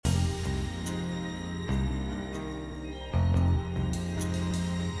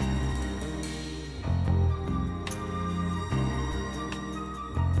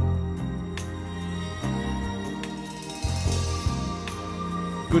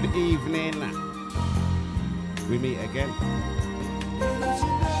Good evening. We meet again.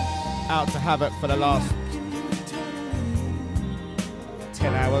 Out to Havoc for the last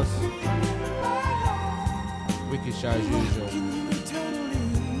 10 hours. Wicked show as usual.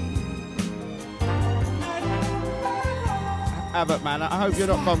 Havoc, man, I hope you're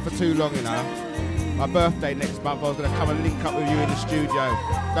not gone for too long, you know. My birthday next month, I was going to come and link up with you in the studio.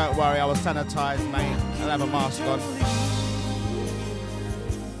 Don't worry, I was sanitised, mate. I'll have a mask on.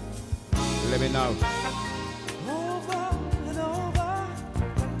 Let me know.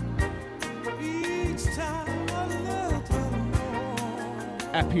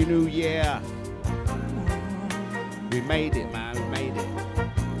 Happy New Year. We made it, man. We made it.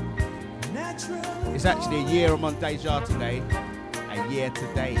 It's actually a year I'm on Deja today. A year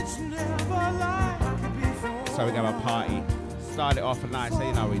today. So we're going to have a party. Start it off nice, so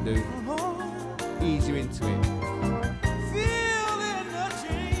you know we do. Ease you into it.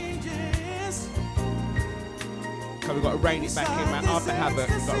 So we've got to rein it back in, man. After Havoc,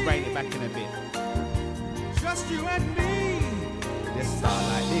 we've got to rein it back in a bit. Just you and me. Just start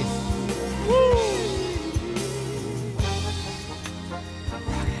like this. Woo!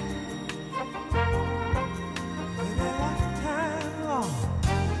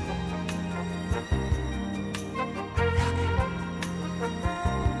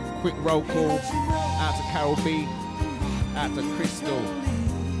 Quick roll call out to Carol B, out to Crystal,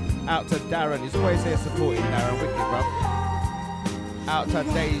 out to Darren. He's always there supporting Darren. Wicked, bro. Out to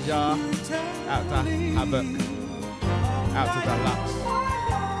Deja, out to Havoc, out to Deluxe.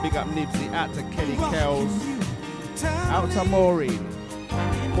 Big up Nibsy, out to Kelly Kells, out to Maureen.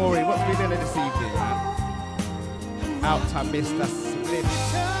 Maureen, what's been doing this evening, man? Out to Mr. Slim,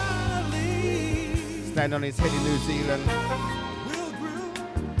 stand on his head in New Zealand.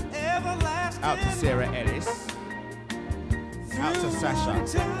 Out to Sarah Ellis. Out to Sasha.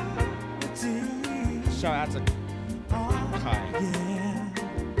 Shout out to Kai.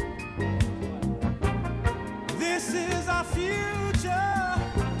 This is our future.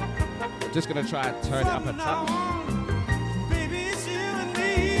 Just gonna try and turn it up a touch. Baby, it's you and me.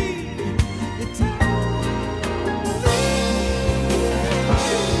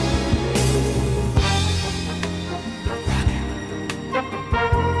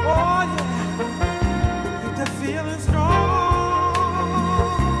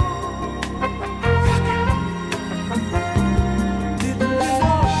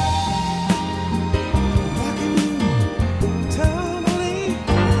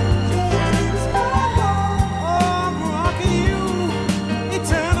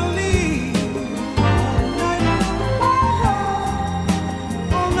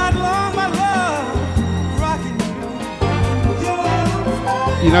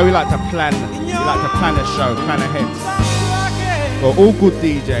 You know, we like to plan a show, plan ahead. Well, all good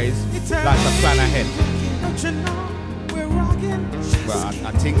DJs like to plan ahead. Well,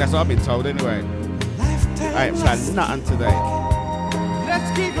 I think that's what I've been told anyway. I ain't planned nothing today.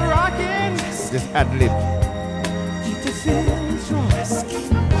 Let's keep rocking. Just ad-lib.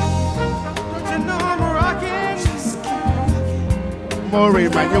 Maureen,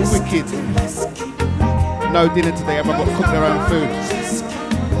 man, you're wicked. No dinner today, everyone got to cook their own food.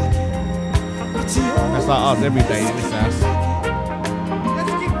 That's like us every day in this house.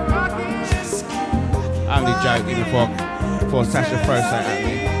 I'm only joking before Sasha throws that at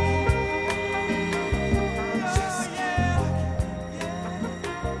me.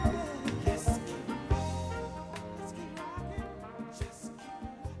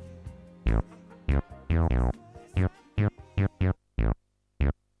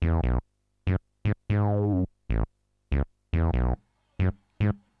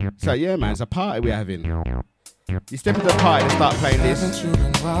 So yeah, man, it's a party we're having. You step into the party and start playing this.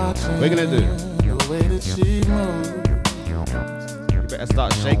 What are you gonna do? You better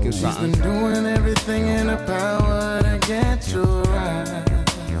start shaking something. Doing everything in her power to get you right.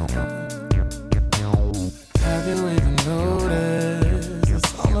 Have you even noticed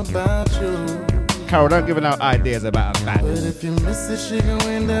it's all about you? Carol, don't give her no ideas about her back. But if you miss it, she gon'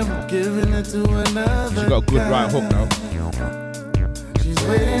 end up giving it to another. She got a good right hook though.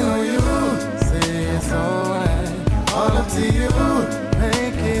 Waiting on you, say it's alright. All up to you,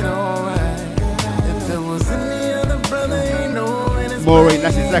 make it alright. If there was any other brother, ain't no way. Maureen,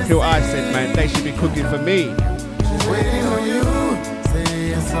 that's exactly what I said, man. They should be cooking for me. She's waiting on you,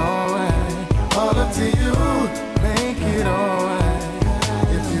 say it's alright. All up to you, make it alright.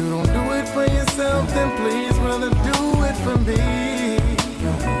 If you don't do it for yourself, then please, brother, do it for me.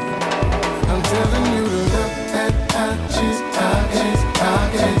 I'm telling you to look at how she's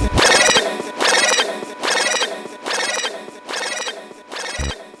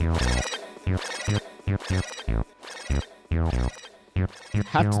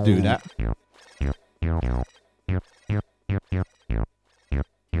Had to do that.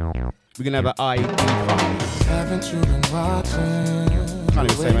 We're gonna have an IED party. Haven't you been watching?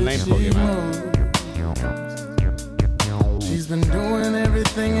 Can't even say my name properly, man. She's been doing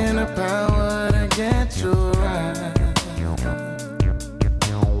everything in her power to get you right.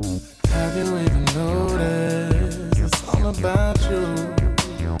 Have you even noticed? It's all about you.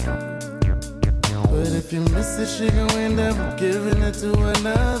 But if you miss it, she gon' end up giving it to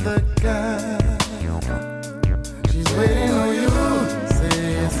another guy. She's waiting on you.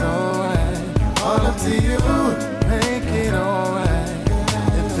 Say it's alright. All up to you. Make it alright.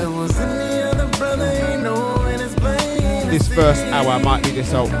 If there was any other brother, ain't no one is playing. This first hour might be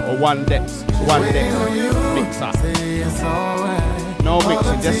this or one deck mixer. No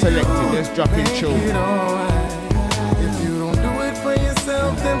mixing, just selecting, just dropping tune. If you don't do it for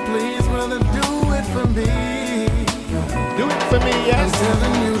yourself, then please, brother, do it for me. Do it for me, yes. I'm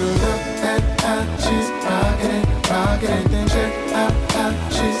telling you to look at how she's rocking it, then check out how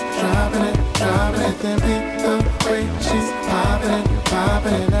she's dropping it, then beat the way she's popping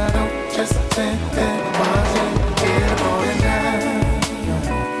it. I don't just stand there watching, get up on it now.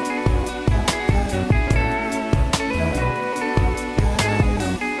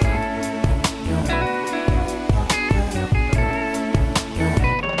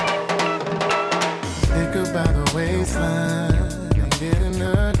 By the waistline and get in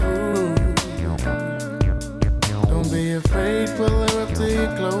the groove. Don't be afraid, pull her up to you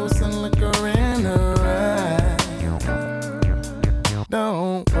close and look her in her eye.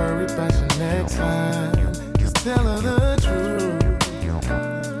 Don't worry about your next line, just tell her the truth.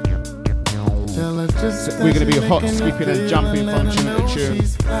 Tell her just so we're gonna be hot, skipping and jumping from tune to tune.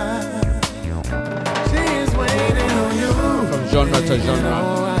 She's waiting on you. From genre to genre.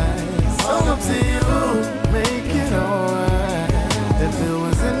 So up to you.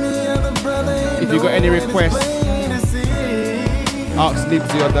 If you got any requests, ask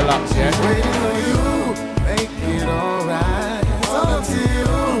Libsy or Deluxe, yeah?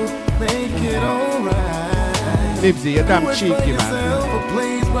 Libsy, you're damn cheeky, man.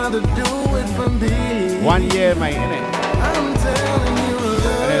 1 year, mate, innit?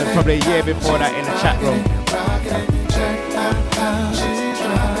 And then probably a year before that in the chat room.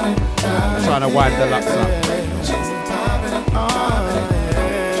 I'm trying to wind Deluxe up.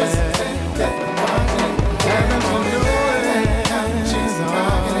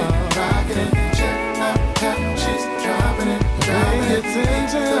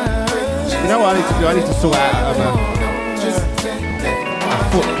 You know what I need to do? I need to sort out a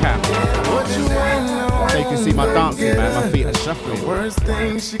foot cam. So you can see my dancing, man. My feet are shuffling. The worst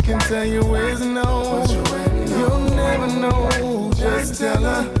thing she can tell you is no. You'll never know. Just tell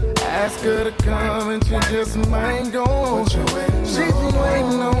her. Ask her to come and she just might go. She's been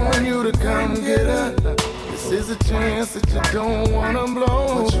waiting on you to come get her. This is a chance that you don't wanna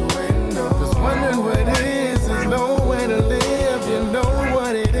blow. Cause wondering what it is no way to live. You know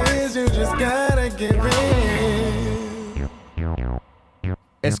what it is, you just gotta give in.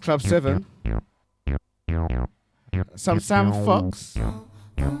 S Club 7. Some Sam Fox.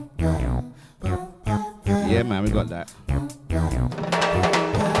 Yeah, man, we got that.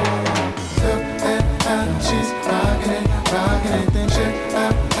 She's rocking it, then check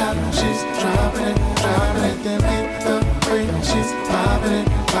out how she's dropping it, then beat the way she's popping it.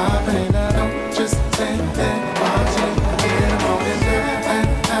 I don't just stand there watching, get up on it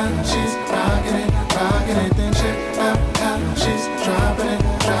now. She's rocking it, then check out how she's dropping it,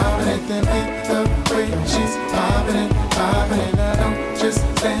 then beat the way she's popping it. I don't just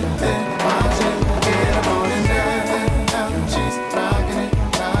stand there watching, get up on it now. She's rocking it,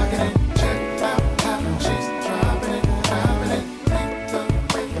 check out how she's dropping it, beat the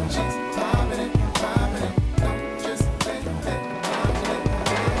way she's popping it. Don't just stand there watching it.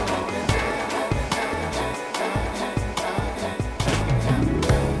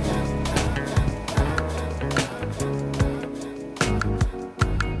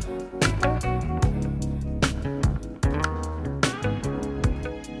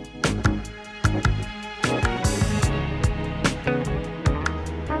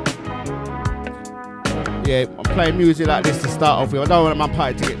 Yeah, I'm playing music like this to start off with. I don't want my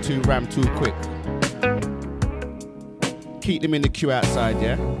party to get too rammed too quick. Keep them in the queue outside,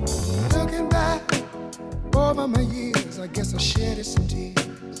 yeah? Looking back over my years, I guess I shedded some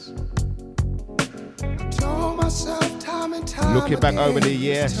tears. I told myself time and time Looking back again, over the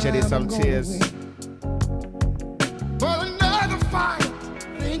years, this shedding time some I'm gonna tears. win. But another fight,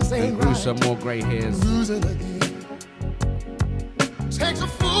 things And ain't grew right. some more grey hairs. Losing again. Takes a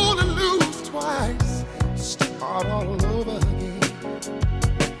fool to lose twice. Start all over again.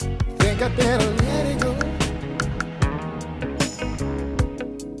 better let it go.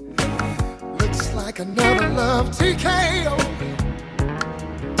 Looks like another love TKO.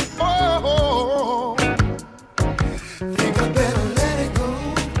 Oh, think I better let it go.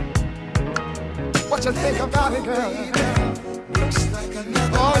 What you think about it, girl? Looks like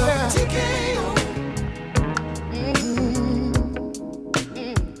another TKO.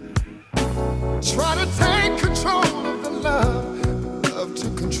 Try to take control of the love to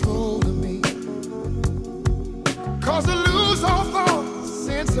control of me. Cause I lose all thought,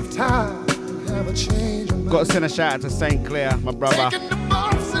 sense of time, and have a change of mind. Got to send a shout out to St. Clair, my brother. Taking the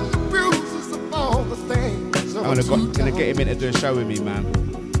bumps and the bruises of all the things. I'm gonna get him in to do a show with me, man.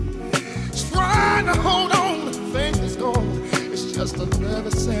 Trying to hold on to things that's gone. It's just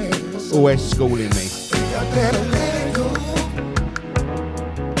another sad song. Always schooling me. Think I better let it go.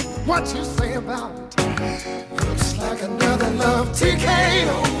 What you say about it? Looks like another love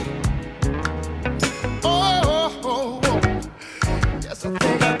TKO. Oh, oh, oh. Yes, I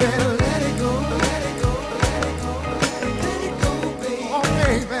think I better let it go. Let it go, let it go, let it go, baby. Oh,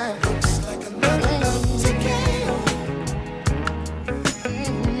 baby. Looks like another love TKO.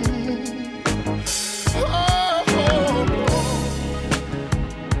 Oh, oh,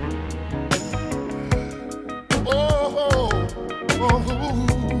 oh, oh, oh.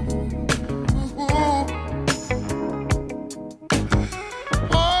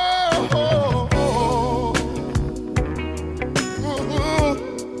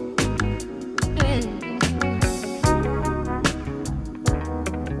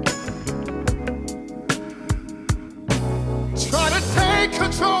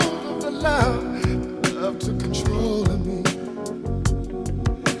 Love to control of me.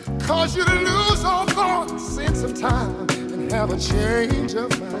 Cause you to lose all thought, sense of time, and have a change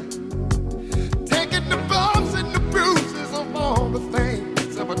of mind. Taking the bumps and the bruises of all the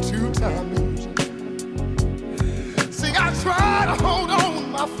things of a two-time loser. See, I try to hold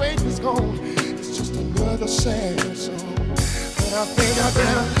on, my faith is gone. It's just another sad song. But I think I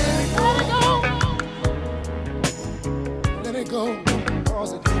better let it go.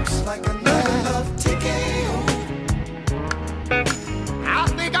 Cause it looks like another love TKO. I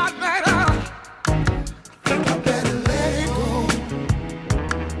think I better let it go.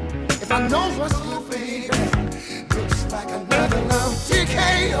 If I know what's good, baby, looks like another love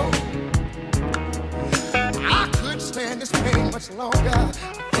TKO. I couldn't stand this pain much longer. I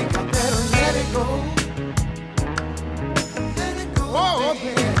think I better let it go. Let it go, oh,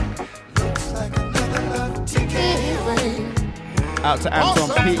 baby. Looks like another love TKO, baby. Out to Anton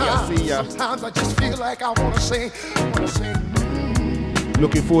P, I see ya. Sometimes I just feel like I wanna sing.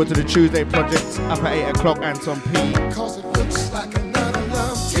 Looking forward to the Tuesday project up at 8 o'clock, Anton P. Cause it looks like another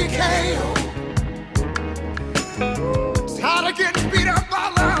love TKO. Tired of getting beat up by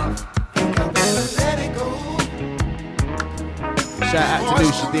love. Let it go. Shout out to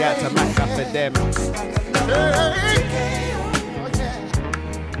Lucy D, out to Mac up at them.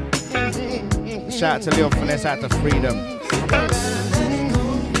 Shout out to Leon Finesse, out to Freedom.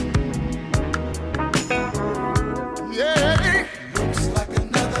 Yeah, looks like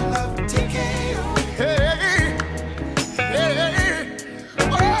another love TKO. Hey, hey,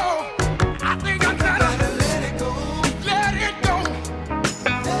 oh, I think I gotta let it go, let it go,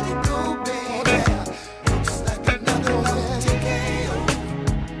 let it go, baby. Looks like another love TKO.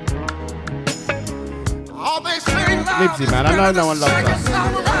 All they say loud. Libsy, man, I know no one loves us.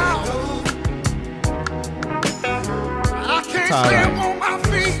 I can't stand on my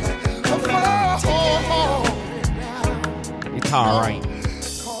feet. All right.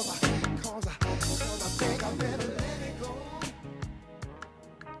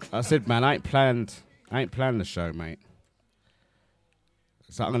 I said, man, I ain't planned the show, mate.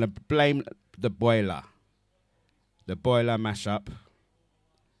 So I'm gonna blame the boiler mashup.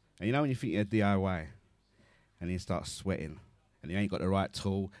 And you know when you think you're DIY, and you start sweating, and you ain't got the right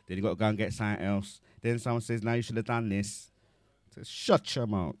tool, then you got to go and get something else. Then someone says, "No, you should have done this." So shut your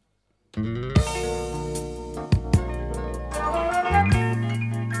mouth.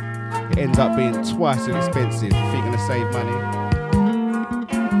 It ends up being twice as expensive if you're going to save money.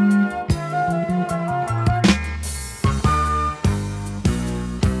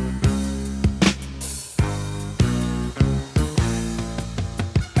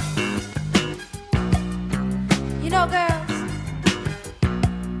 You know, girls,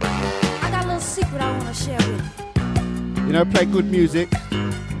 I got a little secret I want to share with you. You know, play good music.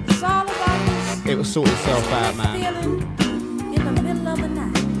 It's all about this. It will sort itself out, man. Feeling in the middle of the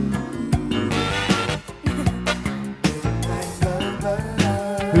night.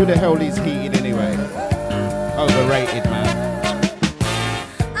 Who the hell is heating anyway? Overrated, man.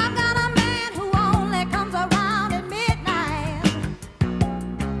 I got a man.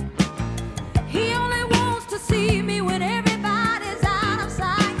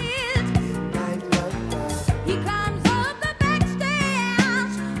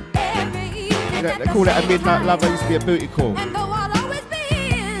 call it a midnight lover, used to be a booty call.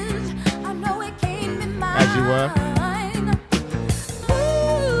 As you were.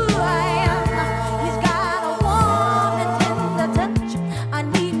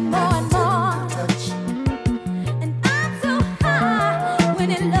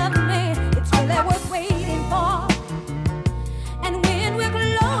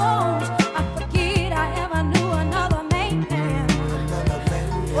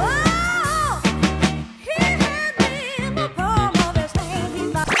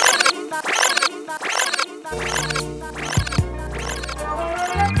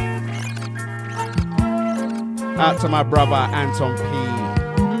 Out to my brother Anton P.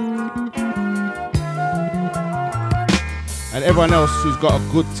 And everyone else who's got a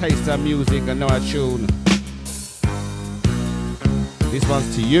good taste of music and know a tune. This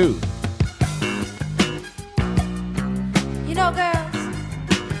one's to you. You know, girls,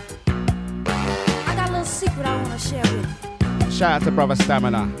 I got a little secret I want to share with you. Shout out to brother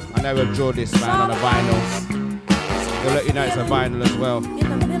Stamina. I know he'll draw this man on a vinyl. He'll let you know it's a vinyl as well.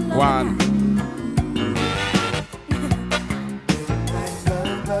 One.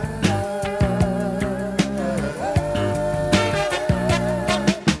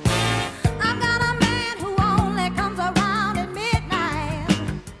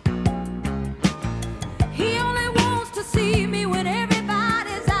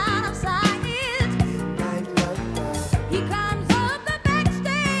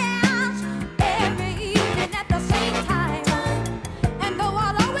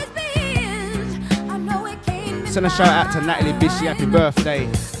 Send a shout out to Natalie Bishy, happy birthday.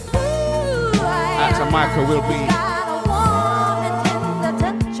 Out to Michael Wilby.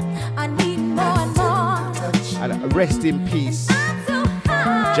 And rest in peace,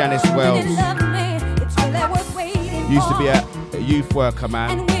 Janice Wells. Used to be a youth worker,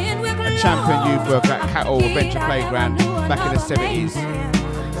 man. A champion youth worker at Cattle Adventure Playground back in the 70s.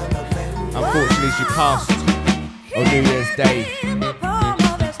 Unfortunately, she passed on New Year's Day.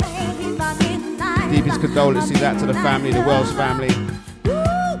 Deepest condolences out to the family, the Wells family.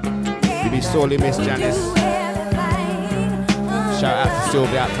 You'll be sorely missed, Janice. Shout out to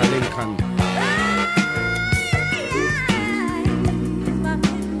Sylvia, out to Lincoln.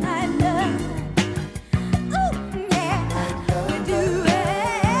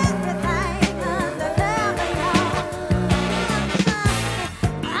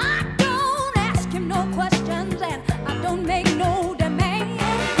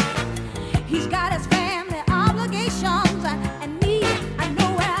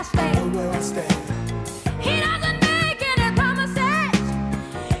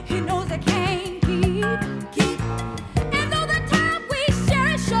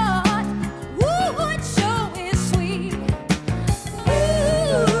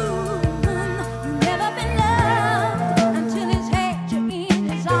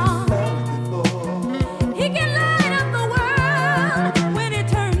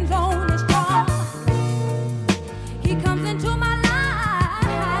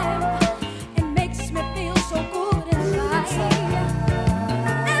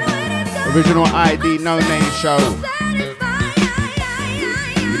 Original ID, no name show.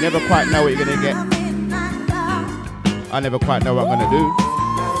 You never quite know what you're gonna get. I never quite know what I'm gonna do.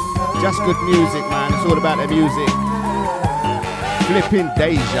 Just good music, man. It's all about the music. Flipping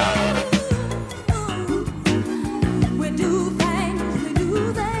Deja.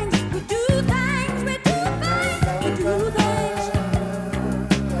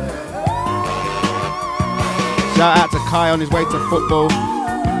 Shout out to Kai on his way to football.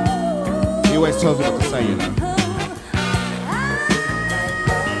 He always tells me what to say, you know.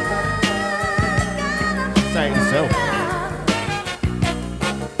 Say it himself.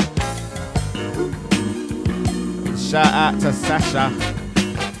 Shout out to Sasha.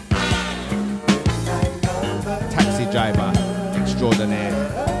 Taxi driver extraordinaire.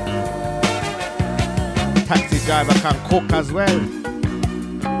 Taxi driver can cook as well.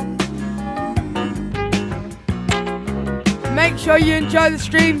 Make sure you enjoy the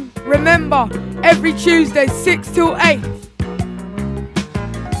stream. Remember, every Tuesday, 6 till 8.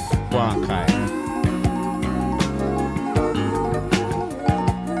 One Kai.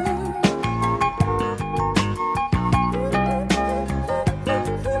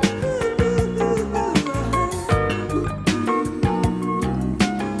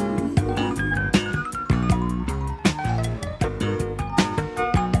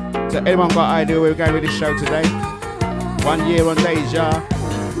 So anyone got an idea where we're going with this show today? 1 year on Deja.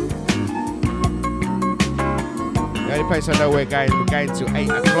 The only place I know we're going to 8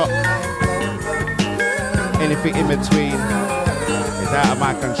 o'clock. Anything in between is out of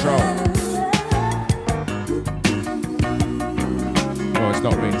my control.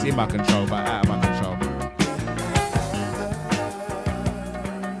 not really. It's in my control, but out of my control.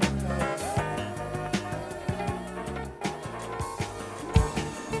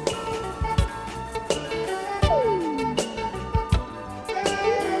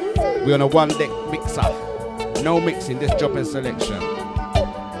 We're on a one deck mixer. No mixing, just dropping selection.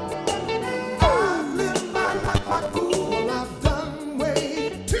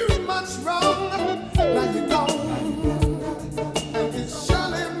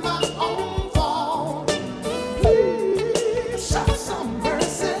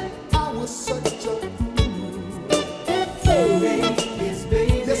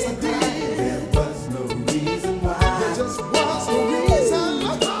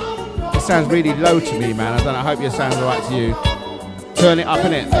 Sounds really low to me, man. I don't know. I hope it sounds alright to you. Turn it up,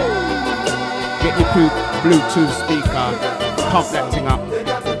 innit? Get your Bluetooth speaker, pump that thing up.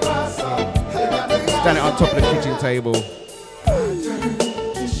 Stand it on top of the kitchen table.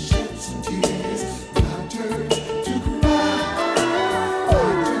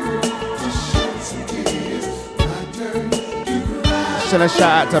 Send a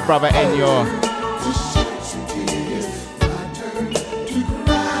shout out to brother Enyor.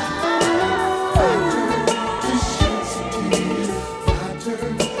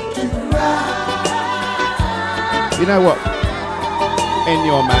 You know what?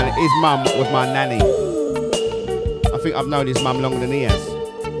 Enyor, man, his mum was my nanny. I think I've known his mum longer than he has.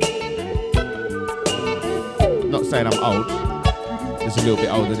 Not saying I'm old, just a little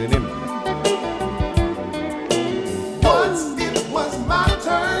bit older than him. Once it was my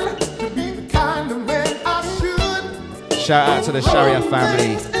turn to be the kind of man I should. Shout out to the Sharia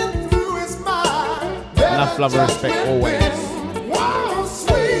family. Enough love and respect always.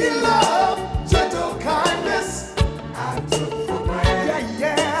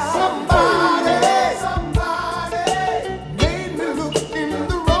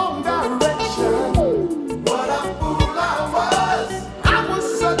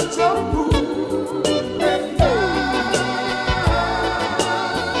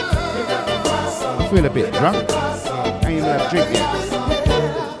 I feel a bit drunk. I ain't even had a drink yet.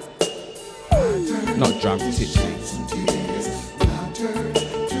 Not drunk, tipsy.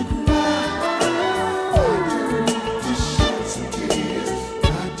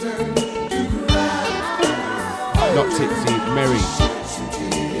 Not tipsy, merry.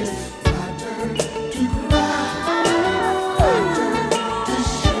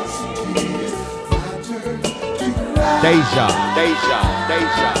 Deja.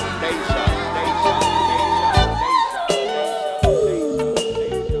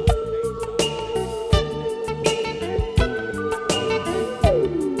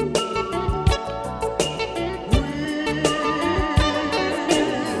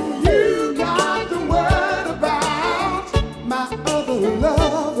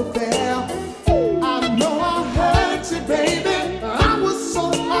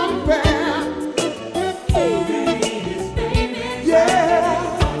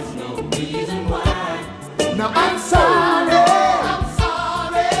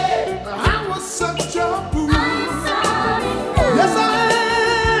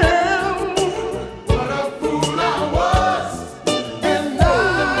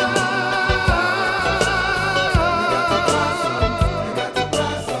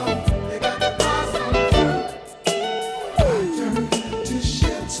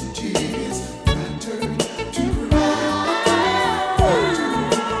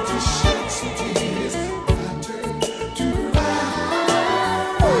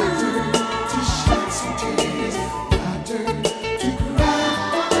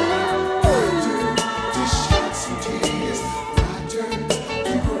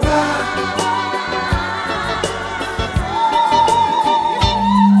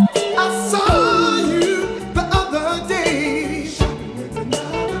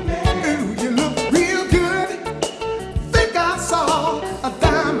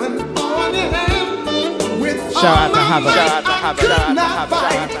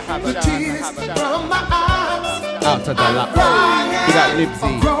 Out to the lot. We got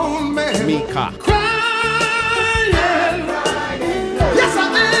Nipsey, Mika. Yes, I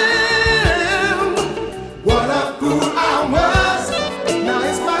am. What a fool I was. Now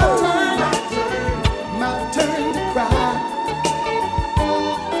it's my turn to cry.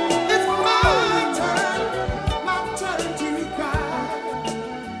 It's my turn to cry.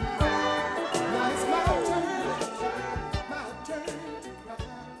 Now it's my turn to cry.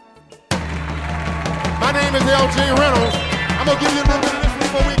 My name is LJ Reynolds. I'm gonna give you a little bit of this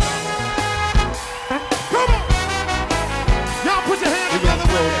before we. Come on, y'all put your hands together.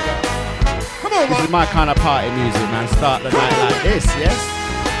 Come Come on, This is my kind of party music, man. Start the night like this, yes?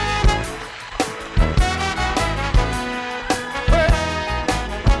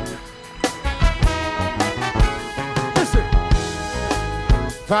 Listen.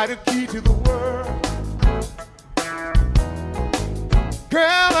 Find the key to the world. Girl,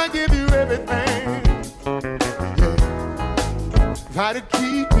 I give you everything. Yeah. Find the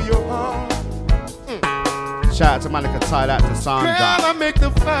key to your heart. Shout out to Monica, tie that to Sandra. Girl, I make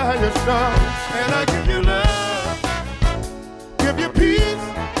the fire start. And I give you love. Give you peace.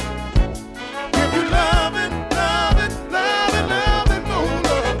 Give you loving, loving, loving, loving, more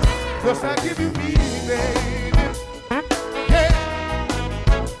love. Plus I give you me, baby. Yeah.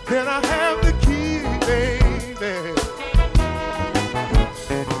 Then I have the key, baby.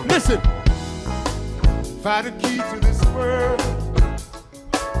 Listen. Find the key to this world.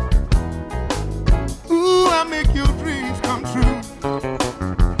 Ooh, I make your dreams come true.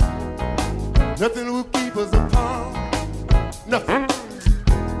 Nothing will keep us apart. Nothing.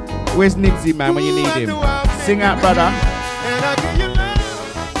 Where's Nibsy, man, when you need him? Sing out, brother. And I give you love.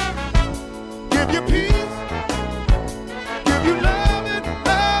 Give you peace. Give you loving,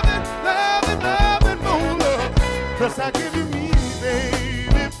 loving, loving, loving, more love. Plus I give you me,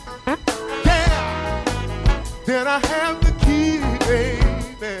 baby. Yeah. Then I have the key, baby.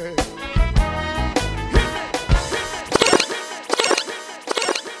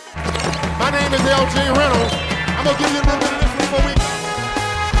 My name is LJ Reynolds. I'm gonna give you a little bit of this before we go.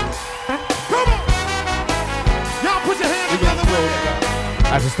 Come on! Y'all put your hands together with it. I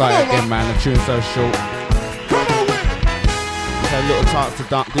have to start it again, man. The tune's so short. Come on with it. So a little chance to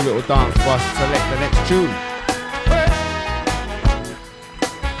do a little dance for us to select the next tune.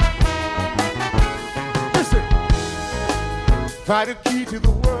 Listen. Find the key to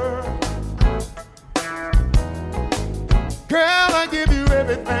the world. Girl, I give you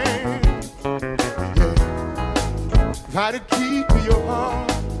everything. Find the key to your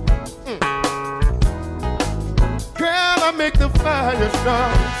heart. Girl, I make the fire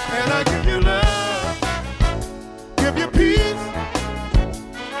start. And I give you love. Give you peace.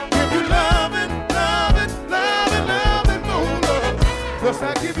 Give you loving, loving, loving, loving, more love. Plus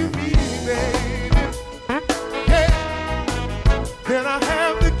I give you me, baby. Yeah. Then I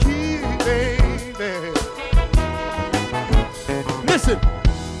have the key, baby. Listen.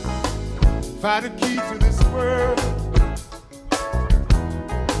 Find the key to this world.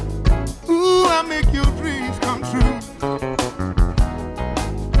 Ooh, I make your dreams come true.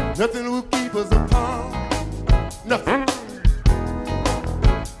 Nothing will keep us apart. Nothing.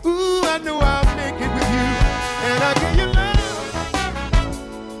 Ooh, I know I'll make it with you. And I give you love.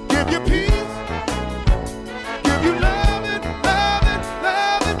 Give you peace. Give you loving, loving,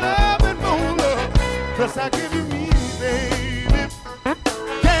 loving, loving, more love. Plus I give you me, baby.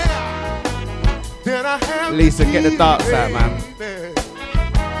 Yeah. Then I have Lisa, get the key, darts out, man. baby.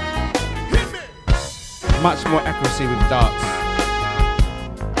 Much more accuracy with darts.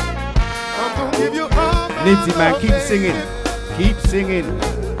 I'm gonna give you all my Nibsy, man, love, keep baby. singing. Keep singing.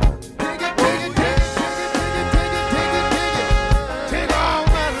 Take it, take it, take it, take it, take it, take it, take it. Take all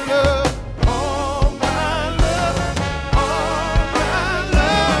my love, all my love, all my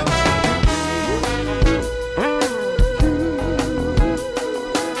love.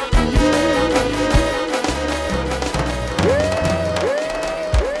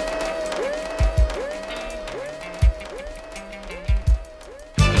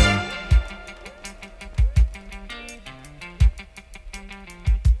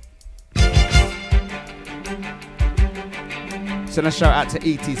 Send a shout out to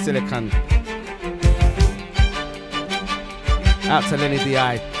E.T. Silicon. Out to Lenny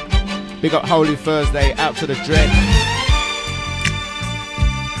D.I. Big up Holy Thursday. Out to the Dread.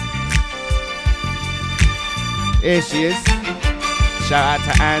 Here she is. Shout out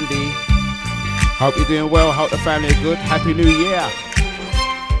to Andy. Hope you're doing well. Hope the family are good. Happy New Year.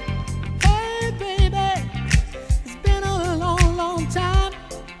 Hey baby, it's been a long, long time.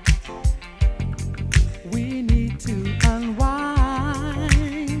 We need to unwind.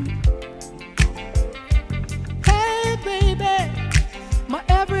 Hey baby, my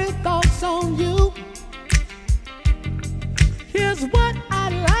every thought's on you. Here's what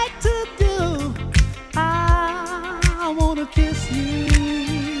I'd like to do. I wanna kiss you.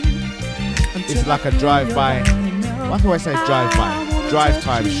 It's like a drive-by. Why do I say drive-by? Drive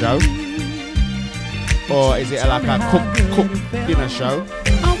time show? Or is it like a cook dinner show?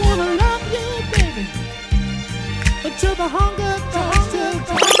 I wanna love you, baby, until the hunger turns to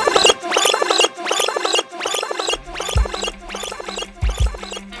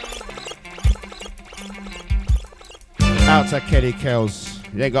Out to Kelly Kells.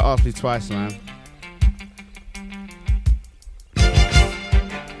 You ain't got to ask me twice, man.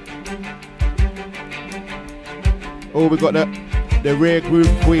 Oh, we got the rear group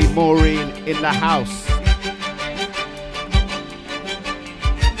queen Maureen in the house.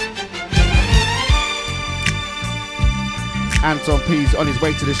 Anton P's on his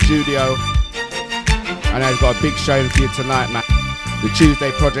way to the studio. I know he's got a big show for you tonight, man. The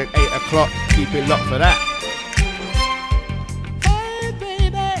Tuesday Project, 8 o'clock. Keep it locked for that. Hey,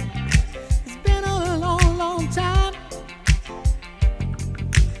 baby, it's been a long, long time.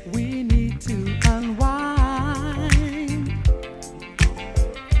 We need to unwind.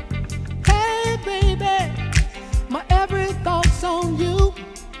 Hey, baby, my every thought's on you.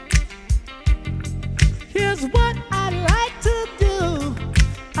 Here's what I'd like to do.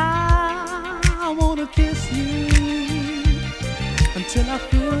 I wanna kiss you until I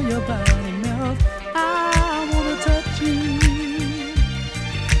feel your body melt. I wanna touch you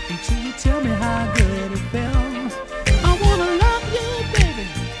until you tell me how good it felt. I wanna love you, baby,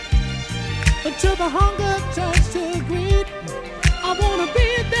 until the hunger turns to greed. I wanna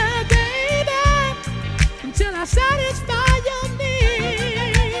be there, baby, until I satisfy your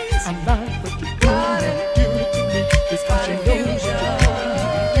needs. I like what you're doing. It's confusion.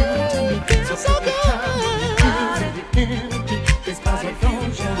 Feels so good. It's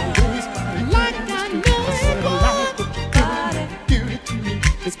confusion. Like I knew it would.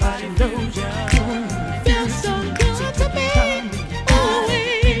 It's confusion. Feels so good to me. Ooh,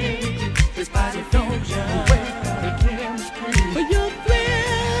 it's confusion. But you're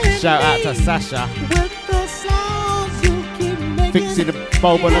thrilling. Shout out to Sasha. With the sounds you keep making. Fixing the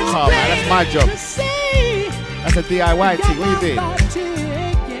bulb on the car, man. That's my job. That's a DIY thing. What are you doing?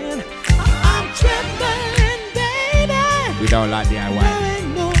 We don't like DIY.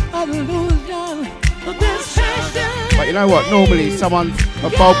 But you know what? Normally, a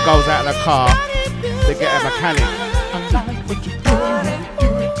bulb goes out of the car, they get a mechanic.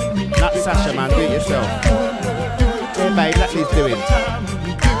 Not Sasha, man. Do it yourself. Yeah, babe, that's what he's doing.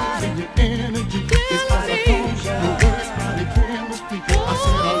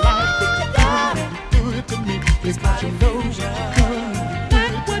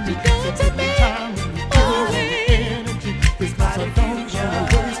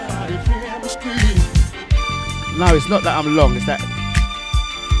 No, it's not that I'm long, it's that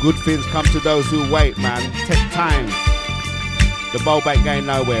good things come to those who wait, man. Take time. The bulb ain't going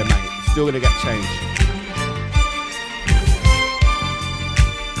nowhere, mate. It's still gonna get changed.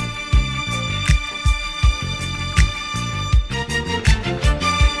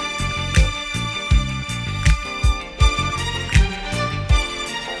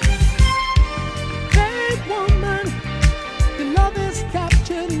 Hey woman, your love has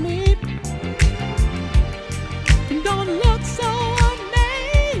captured me. Don't look so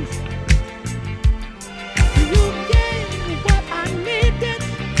amazed. You gave what I needed.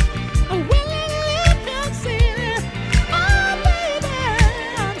 I willingly conceded. Oh, baby,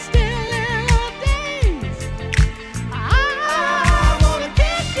 I'm still in a daze. I wanna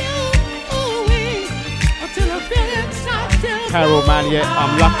kiss you, ooh, until I feel inside till Carol, man, yeah,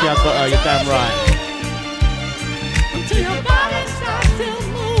 I'm lucky I got her. You're damn right. until your body starts to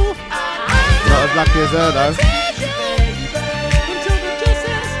move. Not as lucky as her, though.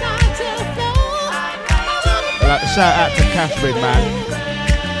 Like, shout out to Catherine, man.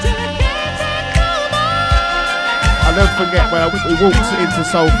 I'll never forget when we walked into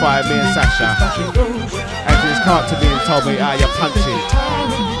Soul Fire, me and Sasha, and she just came up to me and told me, you're punching.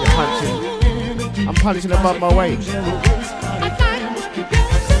 You're punching. I'm punching above my weight.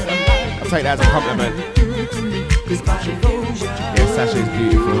 I'll take that as a compliment. Yeah, Sasha is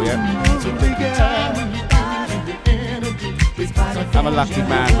beautiful, yeah. I'm a lucky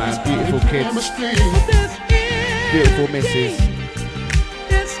man, beautiful kids. Beautiful missus.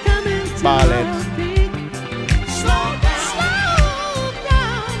 Barled.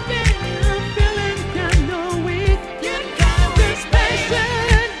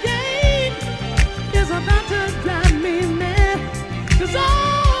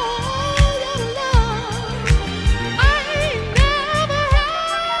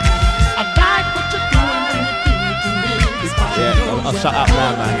 Yeah, I'll shut up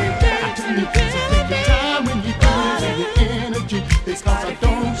now, man. It's cause I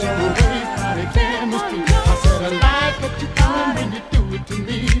don't waste my chemistry. I said I like what you do when you do it to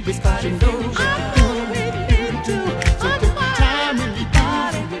me. It's cause you know what you do. So take the time when you do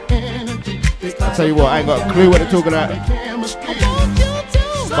your energy. I'll tell you what, I ain't got a clue what they're talking about.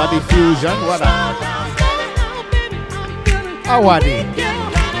 Body fusion, what up? Oh, Waddy.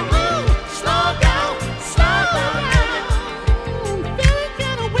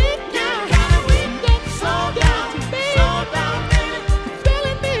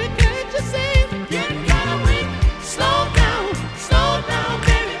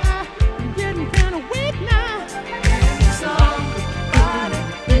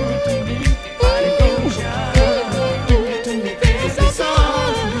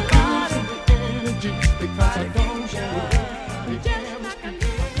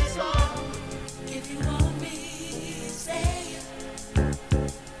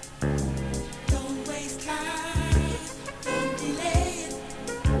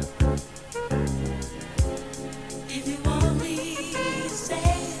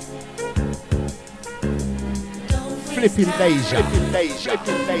 Flipping Deja. Flipping Deja.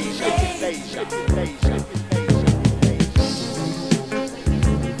 Flipping Deja. Flipping Deja. Flipping Deja.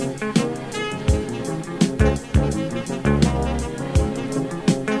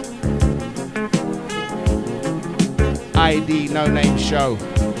 ID No Name Show.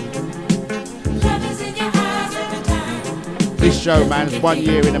 This show, man, is 1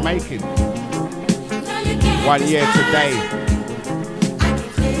 year in the making. 1 year today.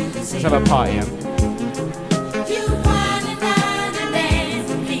 Let's have a party, yeah?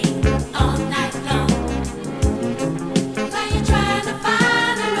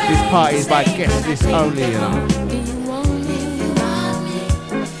 This party is by guest list only, you know.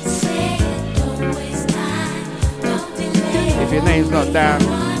 If your name's not down,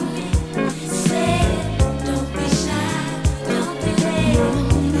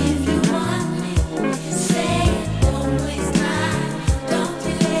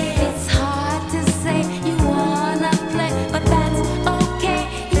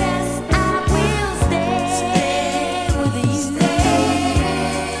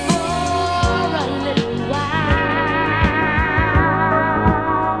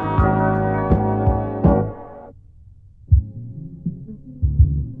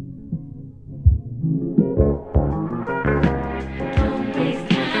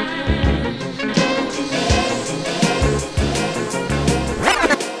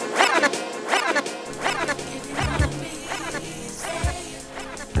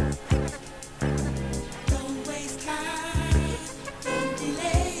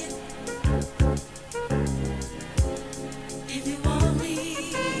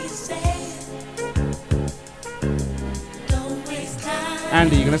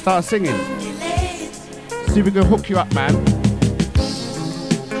 Andy, you're gonna start singing. See if we can hook you up, man.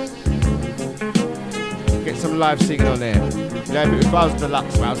 Get some live singing on there. You know, if I was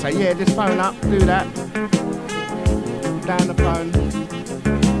deluxe, man, I'd say, yeah, just phone up, do that. Down the phone,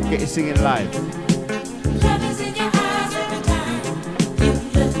 get you singing live. Love is in your eyes every time you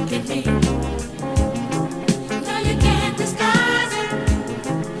look at me. No, you can't disguise it.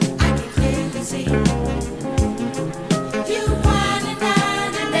 I can clearly see.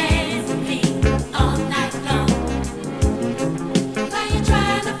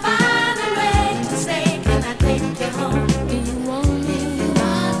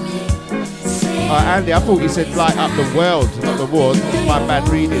 Andy, I thought you said light up the world, not the world. That's my bad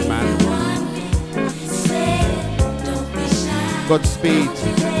reading, man. Godspeed.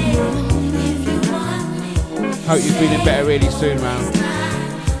 Hope you're feeling better really soon, man.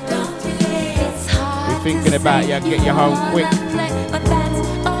 We're thinking about you, get you home quick.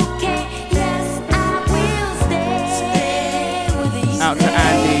 Out to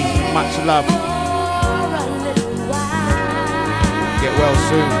Andy, much love. Get well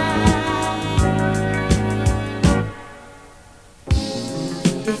soon.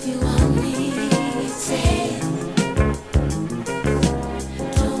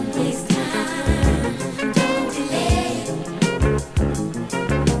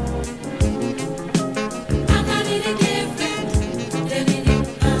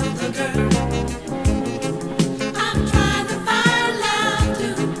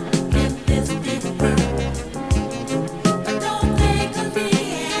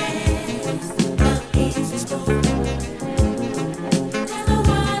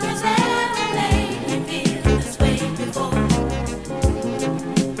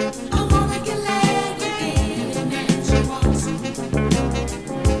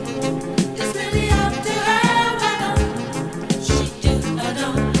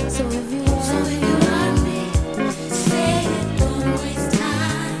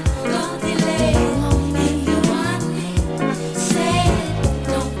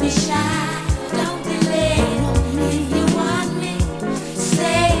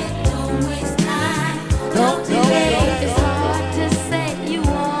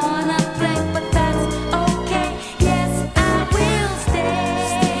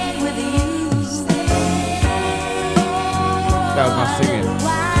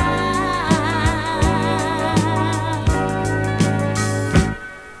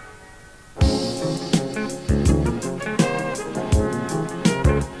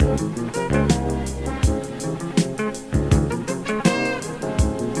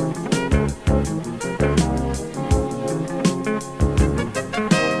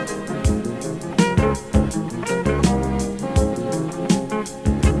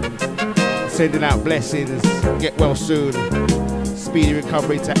 Sending out blessings, get well soon, speedy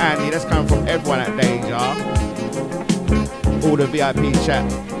recovery to Andy. That's coming from everyone at Deja, all the VIP chat.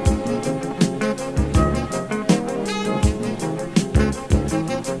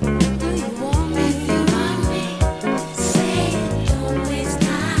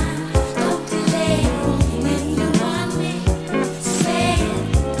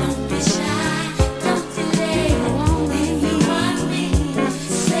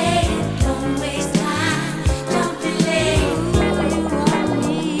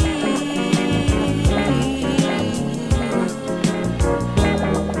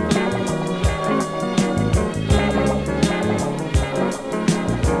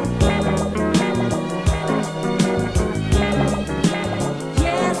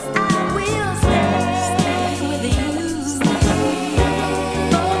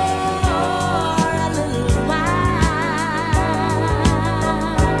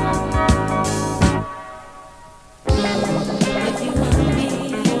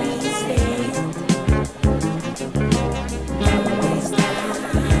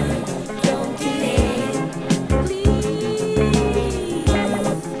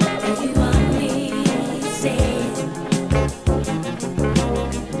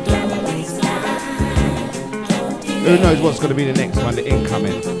 Who knows what's going to be the next one, the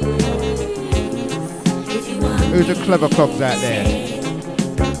incoming? Who's the clever clogs out there?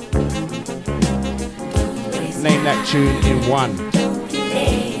 Name that tune in one.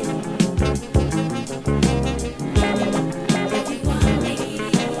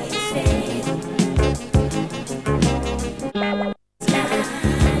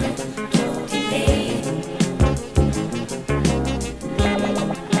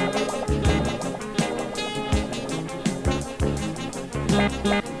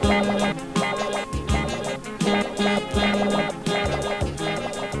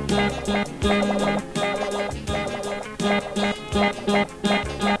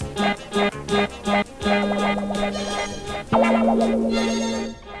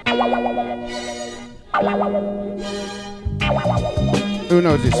 Who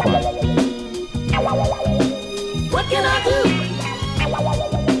knows this one? What can I do?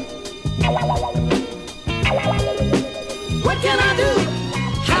 What can I do?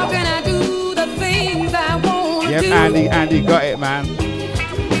 How can I do the things I want to Yep, do? Andy got it, man.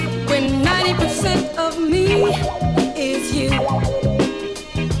 When 90% of me is you.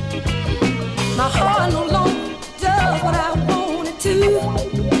 My heart no longer does what I want it to.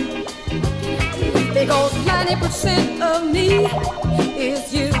 Because 90% of me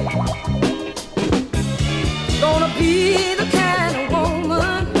is you. Gonna be the kind of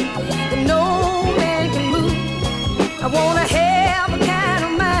woman that no man can move. I wanna have the kind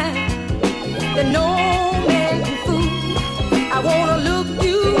of mind that no man can fool. I wanna look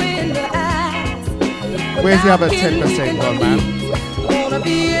you in the eyes. Where's the other 10% gone, man? Wanna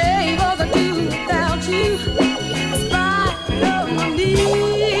be able to do without you. Spite of me.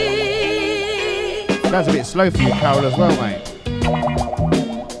 That's a bit slow for you, Carol, as well, mate.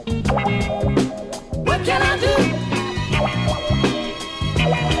 What can I do?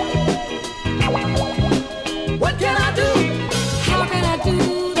 What can I do? How can I do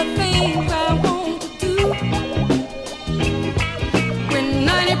the things I want to do? When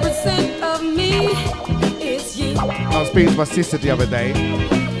 90% of me is you. I was speaking to my sister the other day.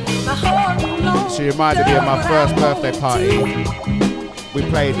 My heart alone She reminded me of my first birthday party. We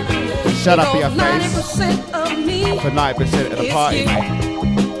played Shut Up Your Face for 90% of the party, mate.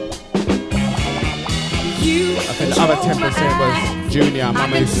 I think the other 10% was Junior.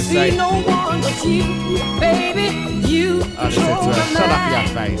 Mama used to say. I said to her, shut up your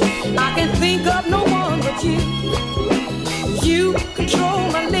face. I can think of no one but you. You control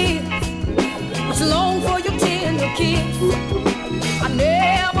my lips, which long for your tender kiss. I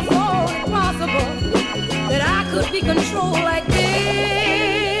never thought it possible that I could be controlled like this.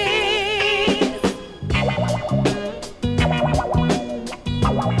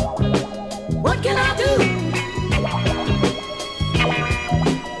 What can I do?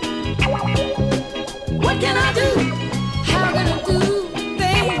 What can I do? How can I do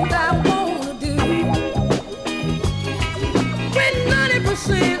things I wanna do? When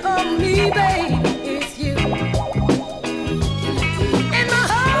 90% of me, baby, is you. And my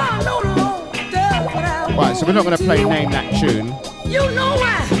heart no longer does what I want. Right, so we're not going to play Name That Tune. You know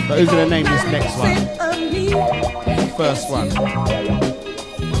why? But who's going to name this next one? 90% of me First one.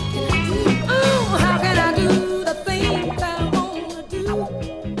 Oh, how can I do the things I wanna do?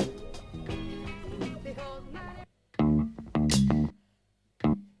 Because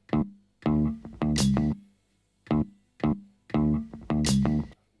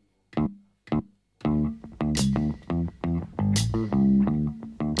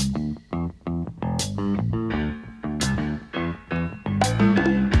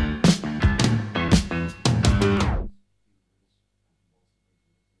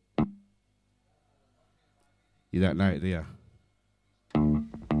You don't know it, do you?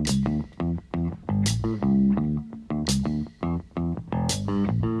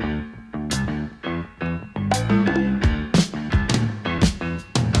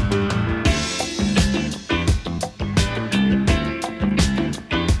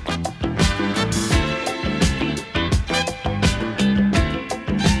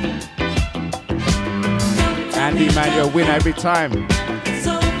 Andy, man, you'll win every time.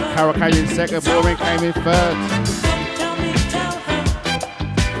 Carol came in second, Maureen came in third.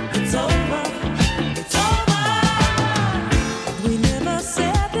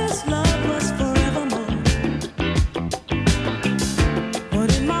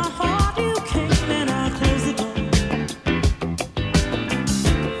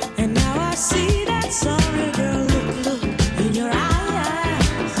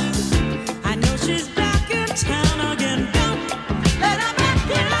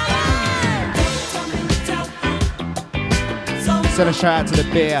 Send a shout out to the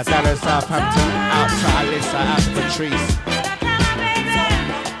beer, Dallas, Southampton, out to Alyssa, out to Patrice,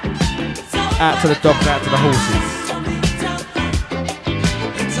 out to the dogs, out to the horses,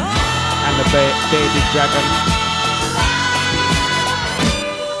 and the bearded dragon.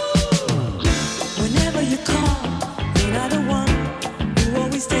 Whenever you call, you're not the one who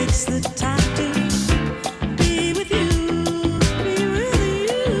always takes the time to be with you, be with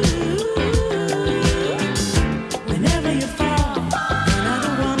you. Whenever you fall, you're not the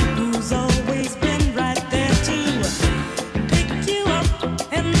one who's always been right there to pick you up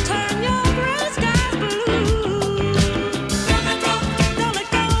and turn your gray skies blue. Don't let go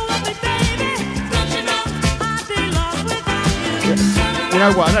of me, baby. Don't you know I'd be lost without you. You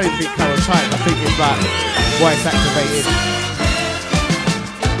know what? I don't even think Carol's tight. I think it's like voice activated.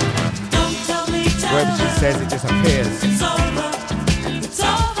 Whatever she says, it just appears. It's over. It's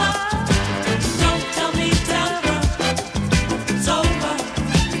over. Don't tell me, tell her. It's over.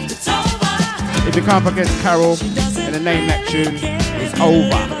 It's over. If you come up against Carol and the name that tune, it's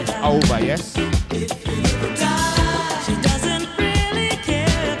over. It's over, yes? She doesn't really care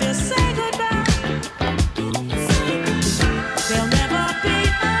if you say goodbye. There'll never be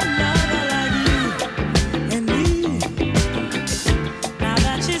another like you and me. Now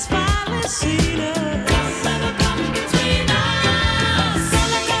that she's finally seen us.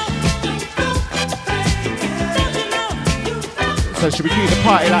 So should we keep the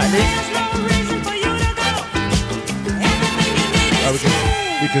party like this? Or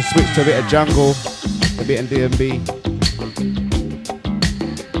we can switch to a bit of jungle, a bit of D&B.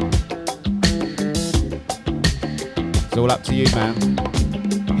 It's all up to you, man.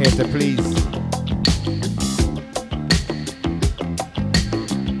 Here to please.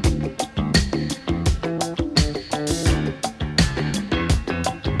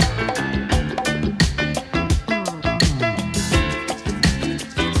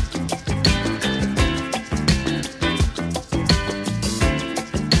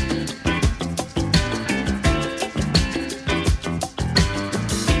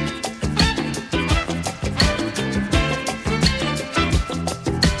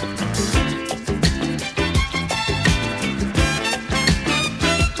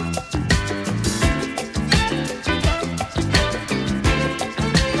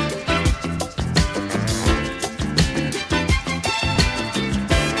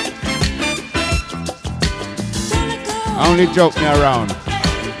 Only joke me around.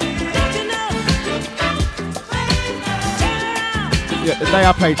 Yeah, the day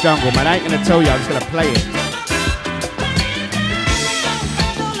I play jungle, man, I ain't gonna tell you, I'm just gonna play it.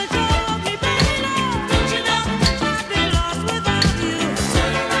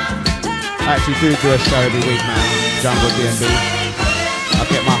 I actually do a show every week, man. Jungle D&B. I'll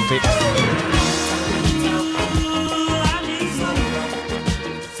get my fix.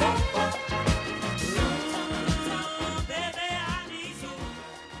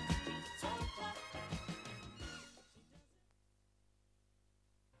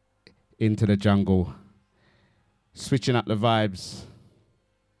 Into the jungle, switching up the vibes.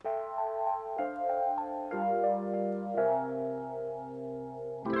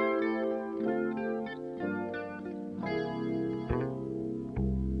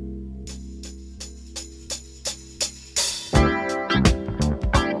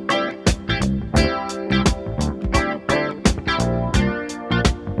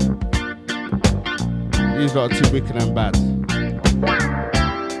 These lot are too wicked and bad.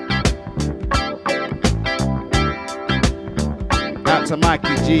 Out to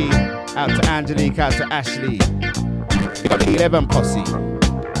Mikey G, out to Angelique, out to Ashley. We got the 11 posse.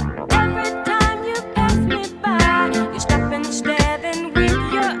 Every time you pass me by, you stop and stare, then wink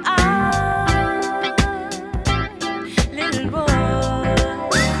your eye. Little boy,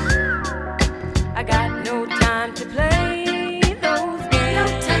 I got no time to play those games. No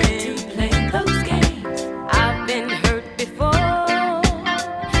time to play those games. I've been hurt before,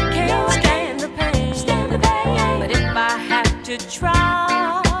 can't stand the pain. But if I have to try,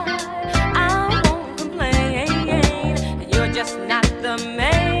 I won't complain. And you're just not the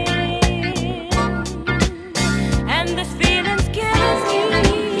man. And this feeling's killing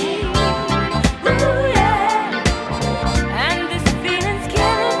me. Ooh, yeah. And this feeling's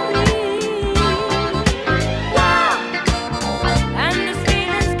killing me. Wow. And this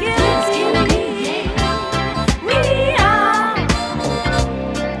feeling's killing me.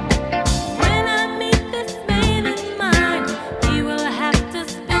 When I meet this man of mine, he will have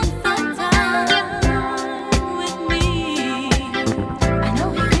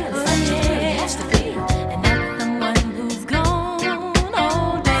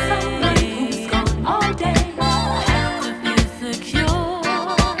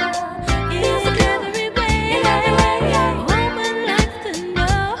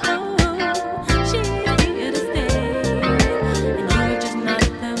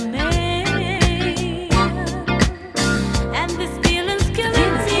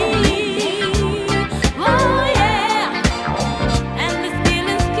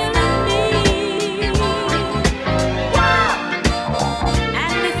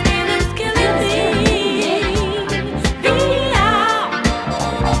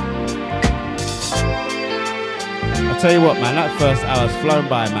Tell you what, man, that first hour's flown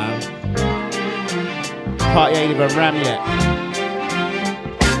by, man. Party ain't even ran yet.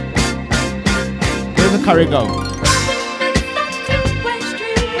 Where's the curry go?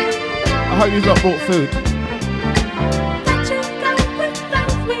 I hope you've not brought food.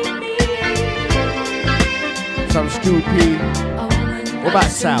 Some stewed pea. What about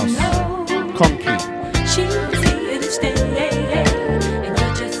sauce? Conky.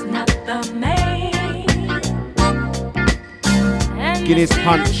 Guinness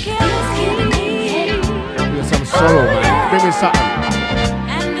punch. With some sorrow, man. Bring me something.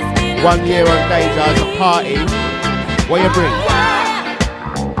 1 year on Deja as a party. What you bring?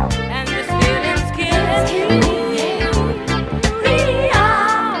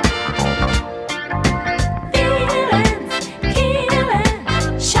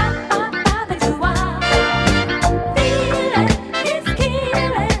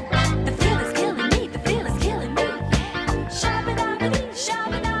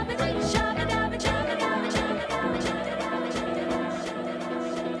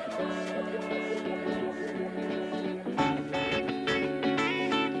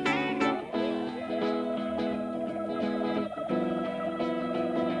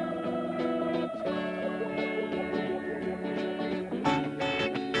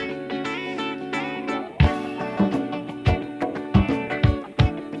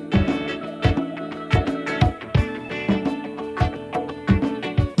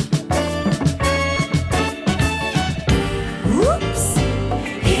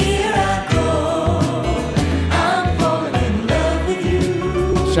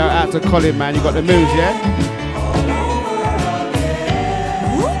 To Colin, man, you got the moves, yeah?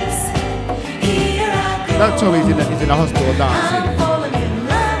 Don't tell me he's in the hospital dancing.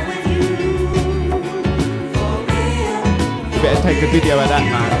 You better take a video of that,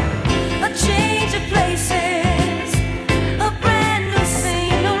 man.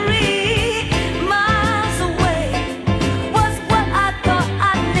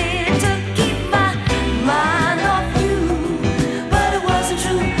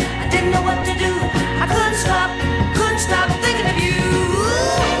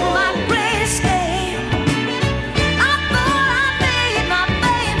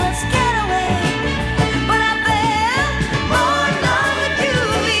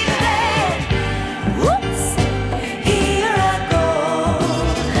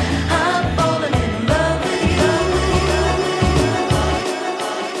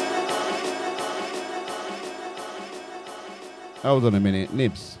 Hold on a minute,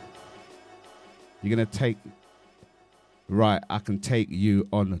 Nibs. You're gonna take... Right, I can take you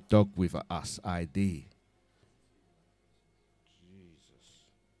on a dog with us ID. Jesus.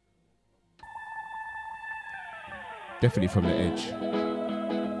 Definitely from the edge.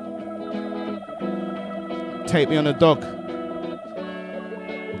 Take me on a dog.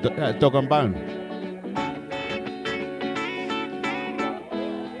 Dog on bone.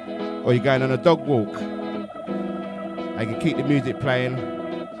 Or you're going on a dog walk. I can keep the music playing.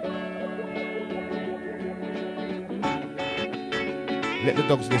 Let the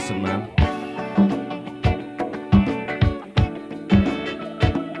dogs listen, man.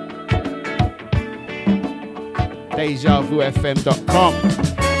 DejaVuFM.com.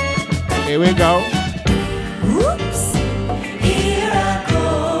 Here we go. Whoops, here I go.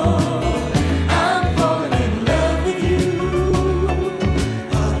 I'm falling in love with you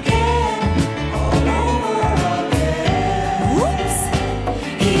again, all over again. Whoops,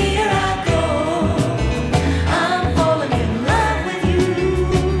 here I go. I'm falling in love with you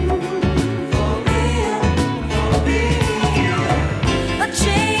for real. A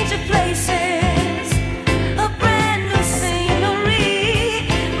change of places, a brand new scenery,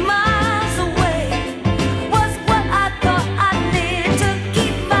 miles away was what I thought I needed to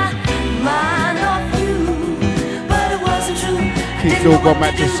keep my mind off you, but it wasn't true. Kids all gone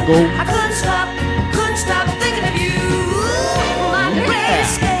back to school. I couldn't stop thinking of you. My great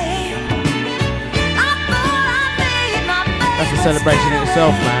escape. I thought I made my bed. That's a celebration in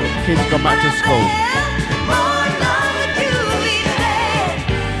itself, man. Kids gone back to school. More in love with you each day.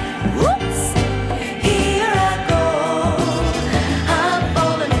 Whoops, here I go. I'm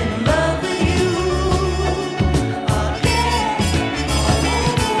falling in love with you again.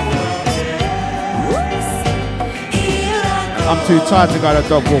 Whoops, here I go. I'm too tired to go on a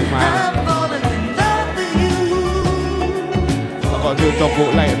dog walk, man. I'm falling in love with you. I've got to do a dog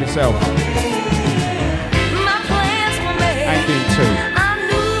walk later myself. My plans were made. I ain't doing two. I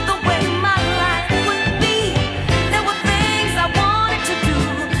knew the way my life would be. There were things I wanted to do,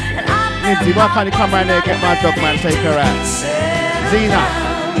 and I felt Nibsy, why can't you come round there and get my dog, man? Take her out. Zena,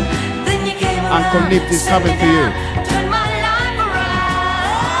 then you came Uncle around, Nibs is set me coming for you. down,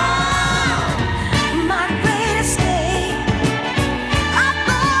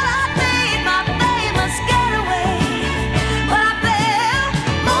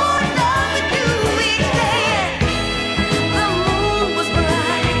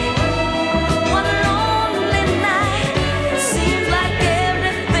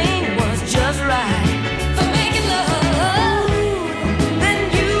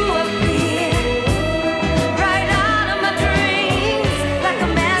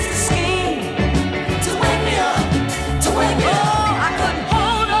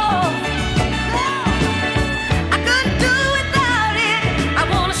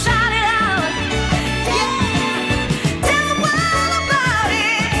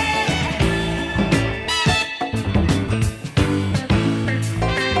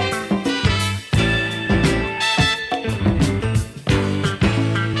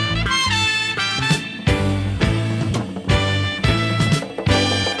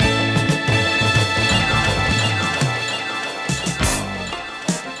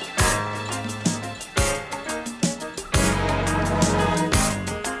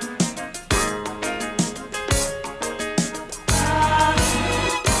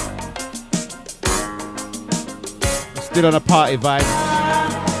 Still on a party vibe.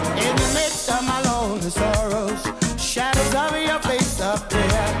 In the midst of my lonely sorrows, shadows of your face up there.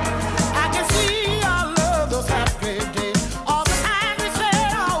 I can see all of those happy days, all the time we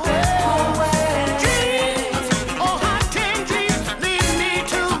said away. Dreams, oh how can dreams lead me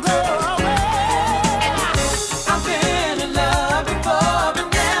to go away? I've been in love before, but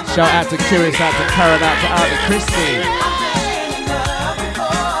never. Shout out to Curious, out to Karen, out to Christy,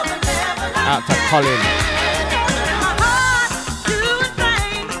 out to Colin.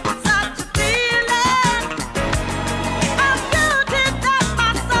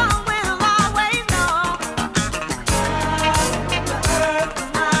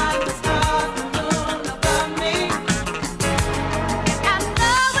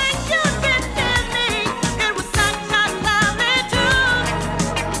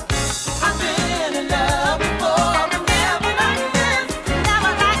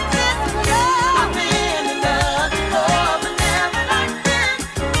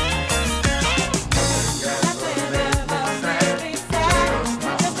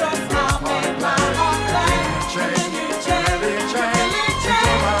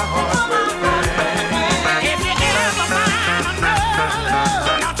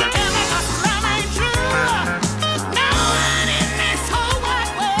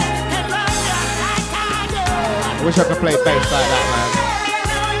 I wish I could play bass like that, man.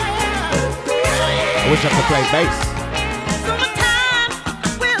 I wish I could play bass.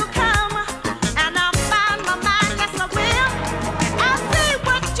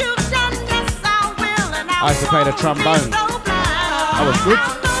 I used to play the trombone. I was good.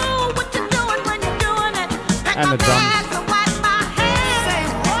 And the drums.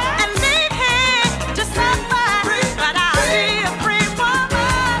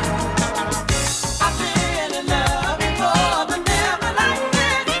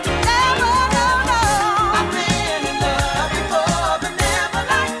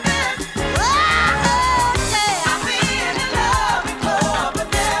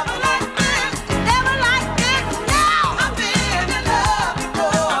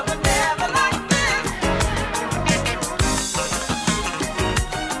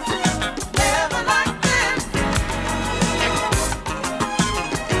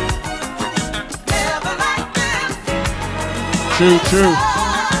 True, true.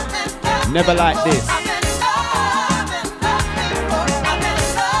 Never like this.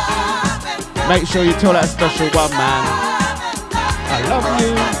 Make sure you tell that special one, man. I love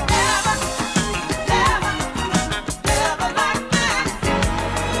you.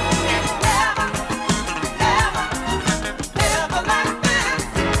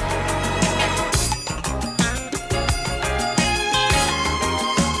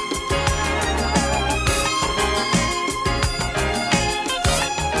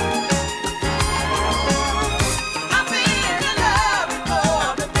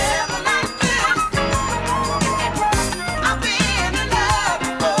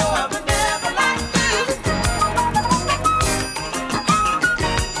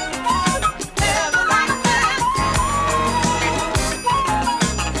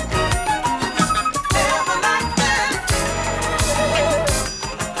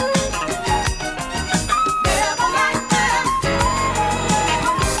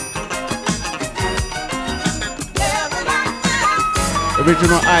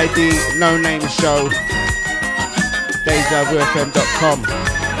 Original ID, no name show, DejaVuFM.com.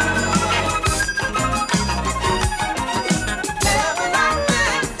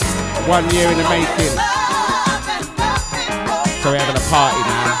 One year in the making. So we're having a party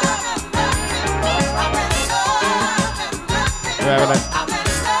now. We're having a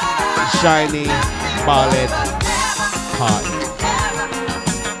shiny, bar-led party.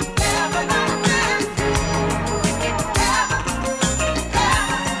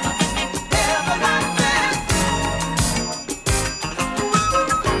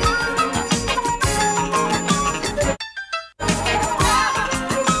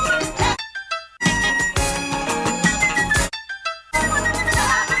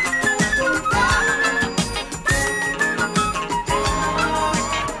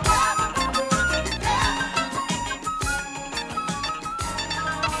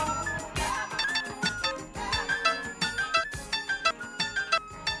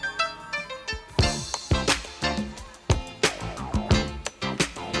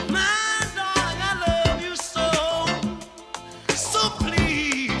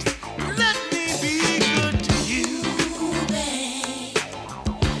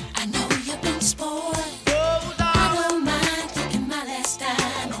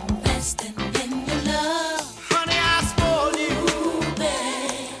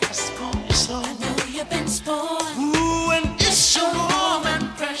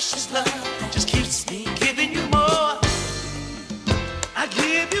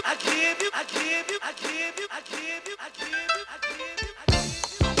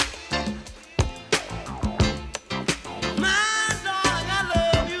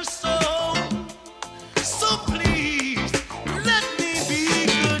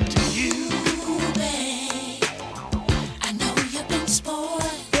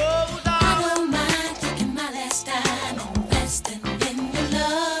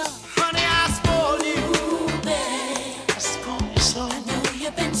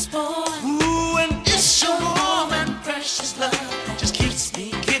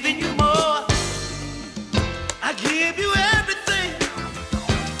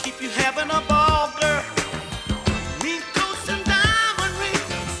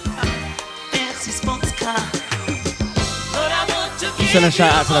 Send a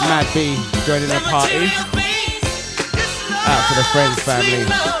shout out to the Mad B joining the party. Out to the Friends family.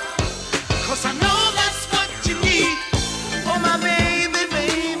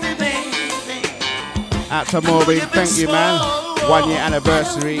 Out to Maureen, thank you man. 1 year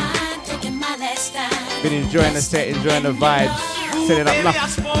anniversary. Been enjoying the set, enjoying the vibes. Setting up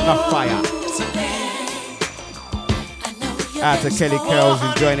enough fire. Out to Kelly Kells,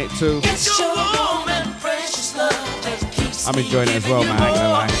 enjoying it too. I'm enjoying it as well, man, I ain't gonna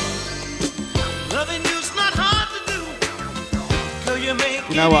lie.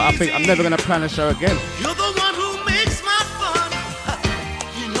 You know what, I think I'm never gonna plan a show again.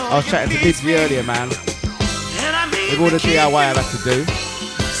 I was chatting to Nibsy earlier, man. With all the DIY I've had to do.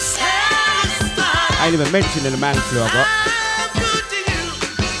 I ain't even mentioning the man flu I got.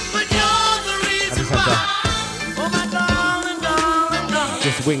 I just had to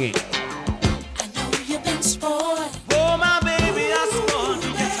just wing it.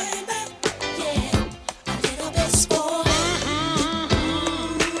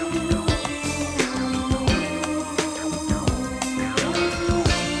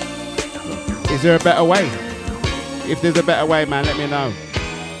 Is there a better way? If there's a better way, man, let me know.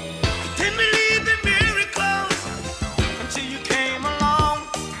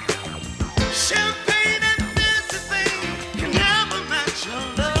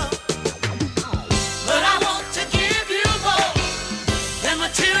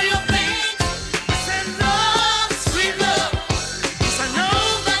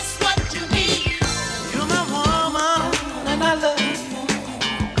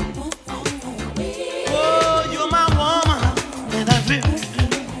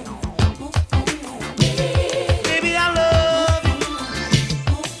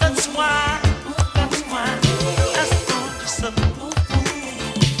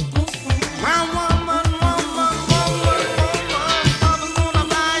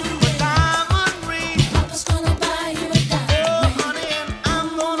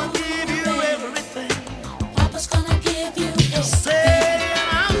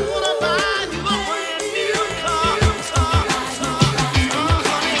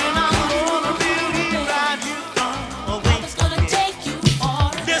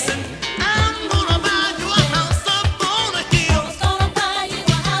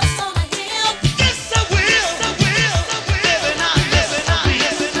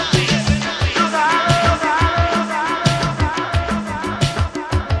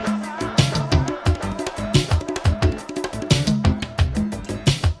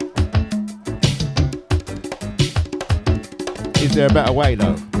 Is there a better way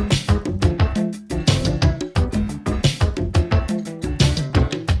though?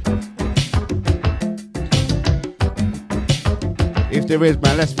 If there is,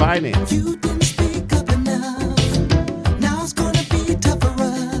 man, let's find it. You didn't speak up enough. Now it's gonna be tough for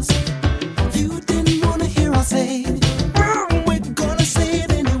us. You didn't wanna hear us say, we're gonna say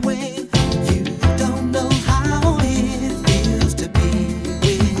it anyway. You don't know how it feels to be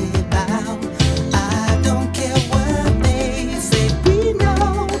without. I don't care what they say. We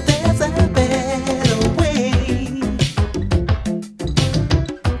know there's a better way.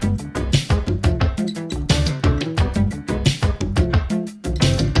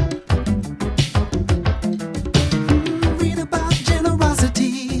 Read about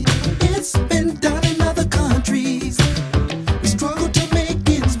generosity. It's been done in other countries. We struggle to make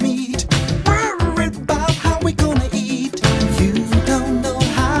ends meet. Worried about how we gonna eat. You don't know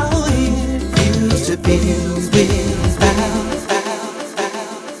how it feels to be without.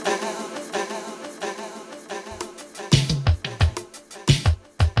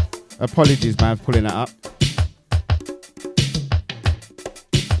 Apologies, man, for pulling that up.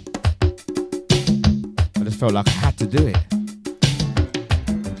 I just felt like I had to do it.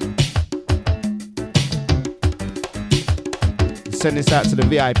 Send this out to the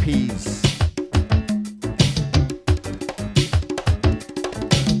VIPs.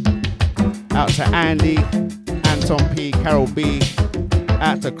 Out to Andy, Anton P, Carol B.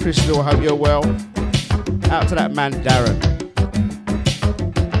 Out to Crystal, I hope you're well. Out to that man Darren.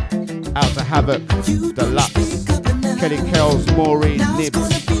 Out to Havoc, Deluxe, Kelly Kells, Maureen, Nibs.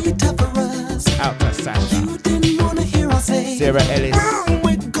 Out to Sasha, Sarah Ellis.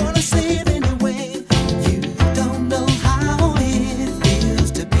 We're gonna say it anyway. You don't know how it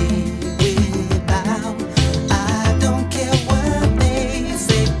feels to be without. I don't care what they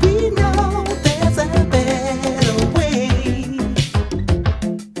say. We know there's a better way.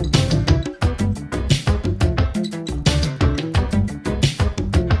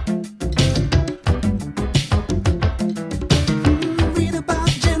 Read about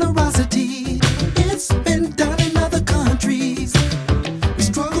generosity. It's been done in other countries.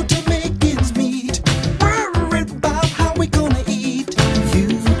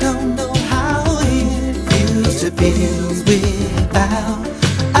 feels without.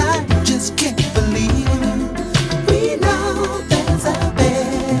 I just can't believe we know there's a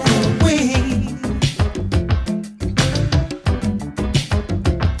better way.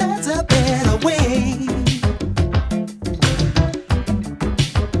 There's a better way.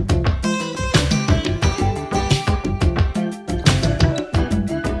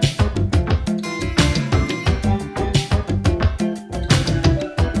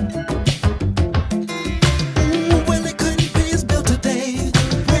 When it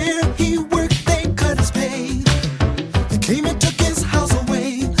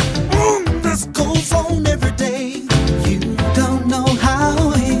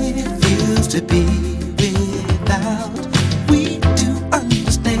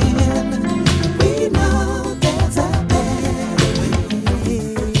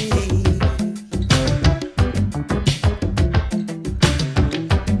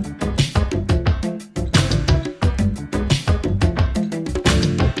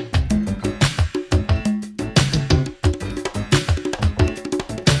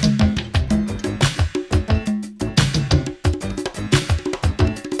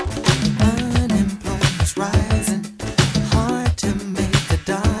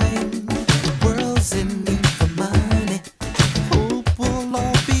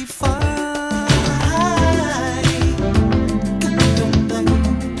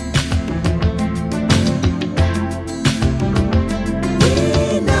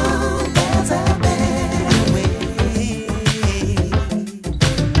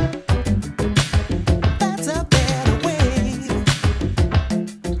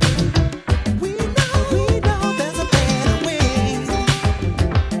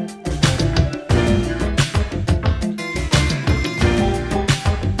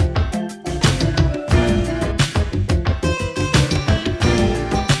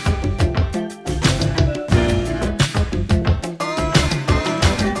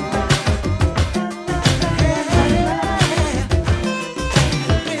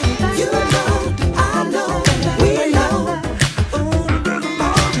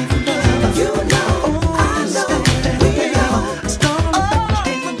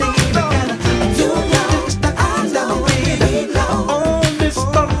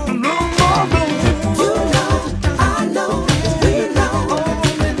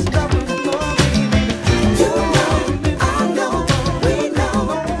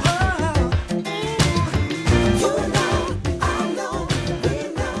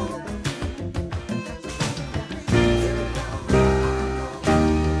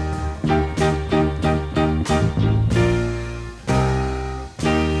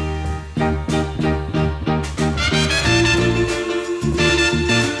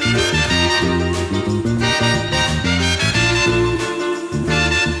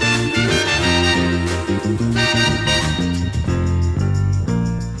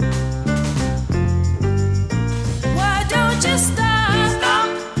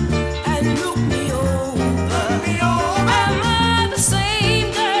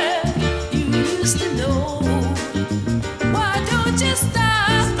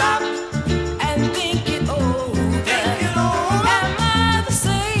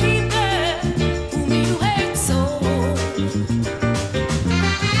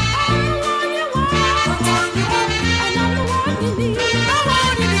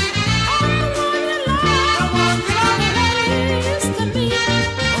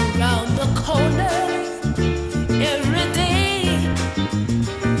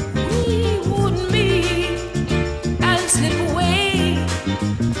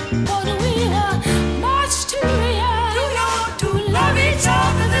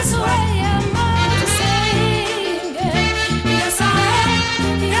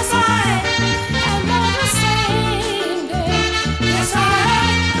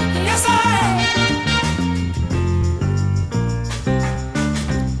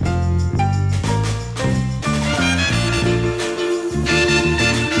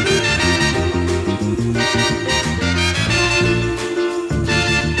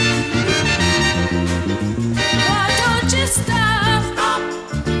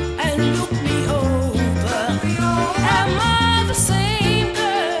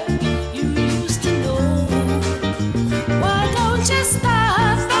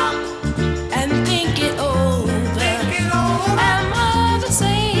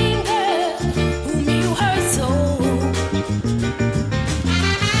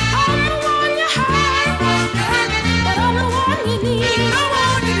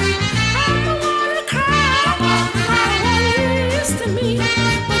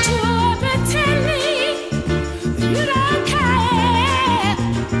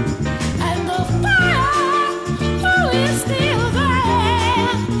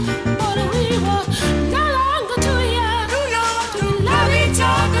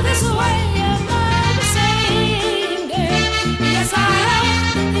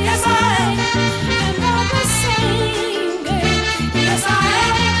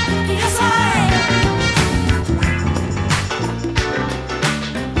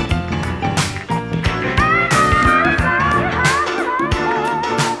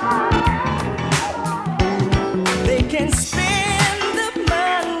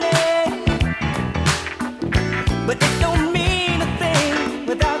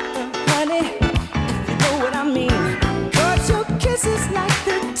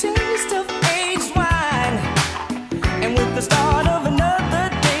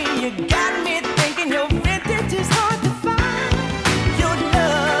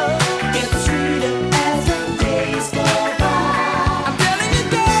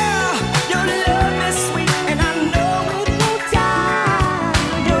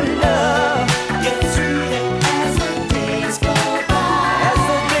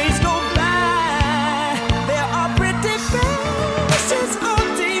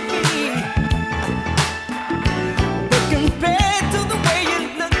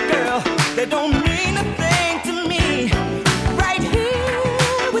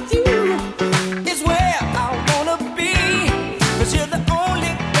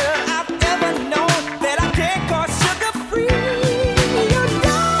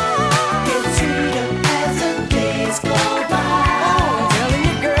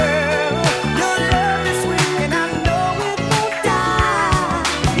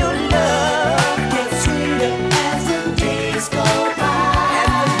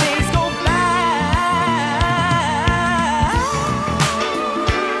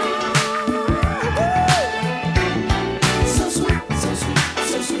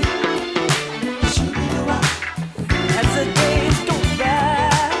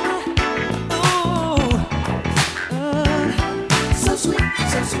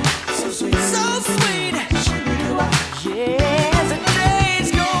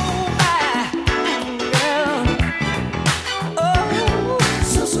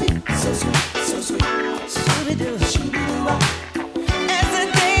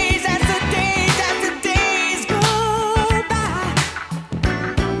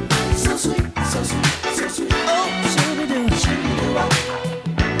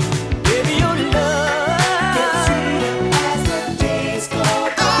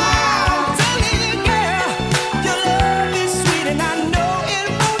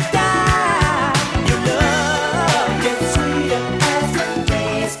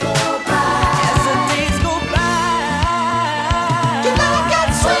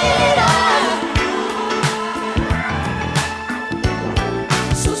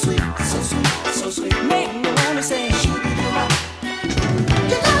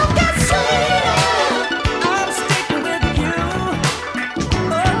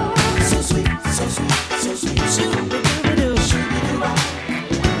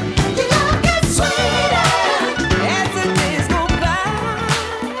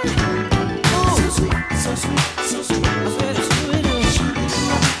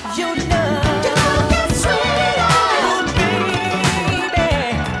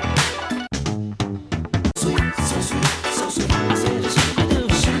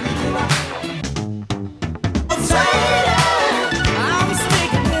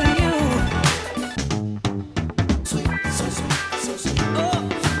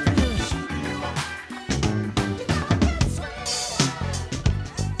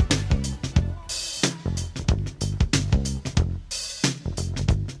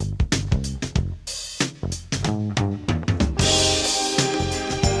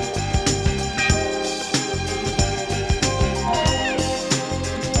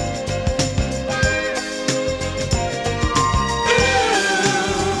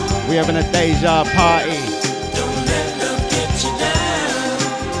We're having a Deja party.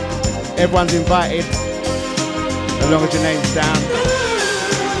 Everyone's invited, as long as your name's down.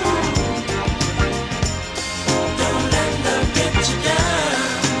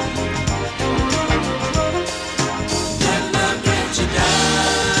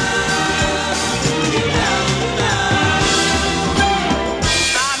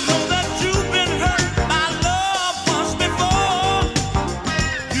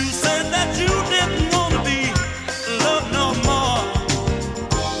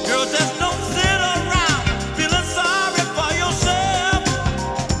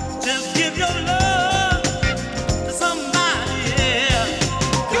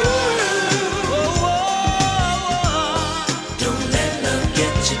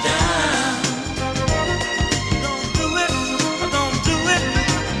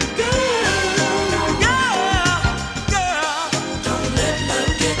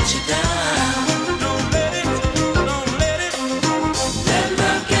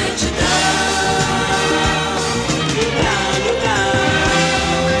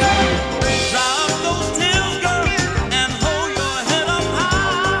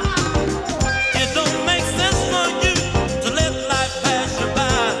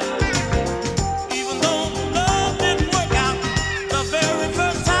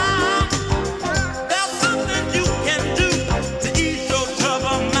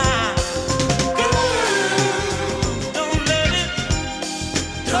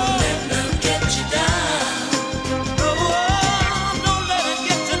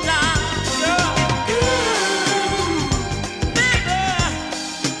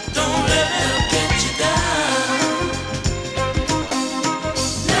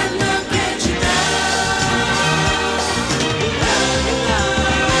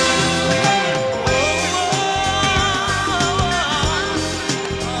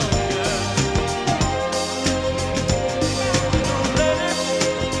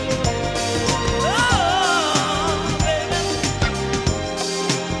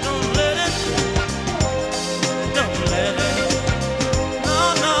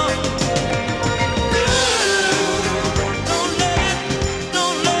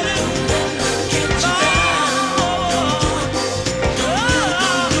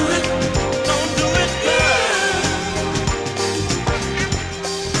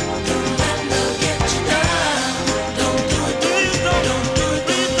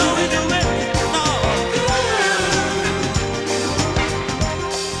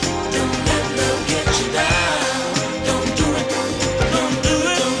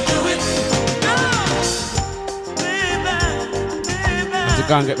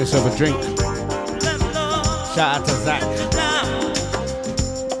 Go and get myself a drink. Shout out to Zach.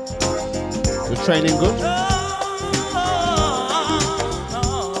 The training good?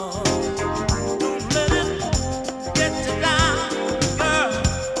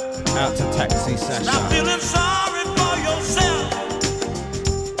 Out to Taxi Sasha.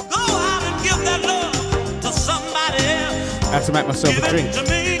 I had to make myself a drink.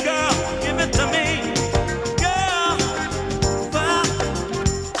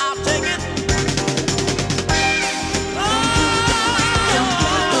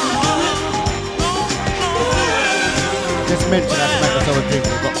 Just mention I had to make myself a drink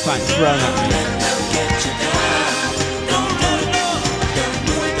and got something thrown at me.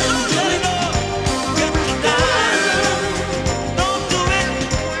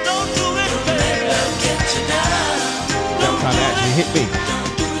 That time it actually hit me.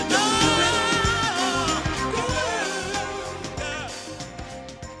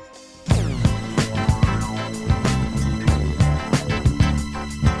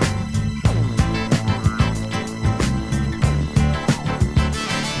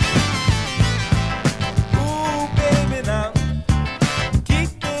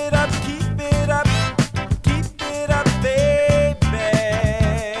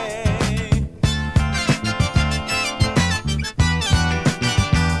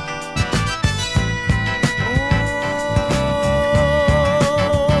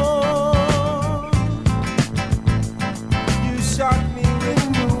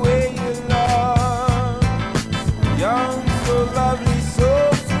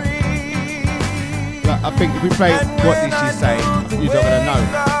 If we play What Did She Say, you're not gonna know.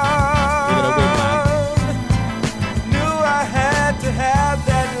 You're gonna win, man. Knew I had to have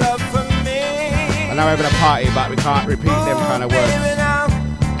that love for me. I know we're having a party, but we can't repeat them kind of words.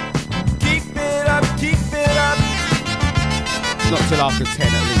 Keep it up, keep it up. Not till after 10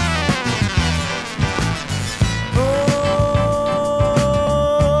 at least.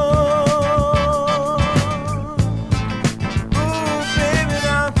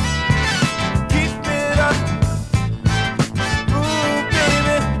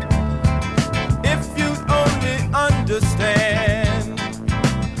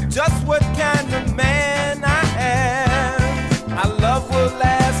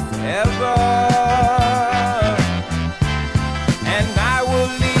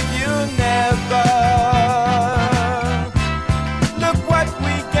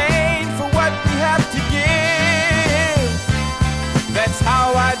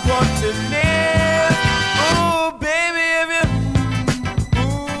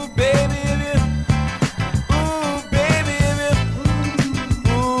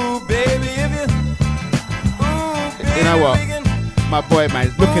 my boy, man,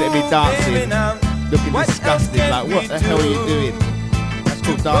 he's looking at me dancing, looking disgusted. Like, what the hell are you doing? That's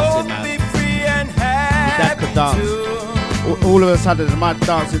called dancing, man. Your dad could dance. All of a sudden, my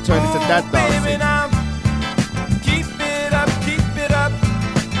dancing turned into dad dancing. Keep it up, keep it up.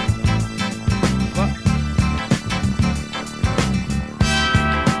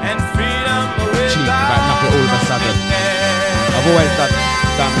 And freedom Cheap about nothing all of a sudden. I've always done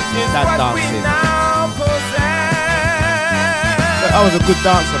dad dancing. But I was a good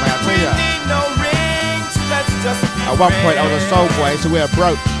dancer, mate, I tell you. At one point, I was a soul boy, I used to wear a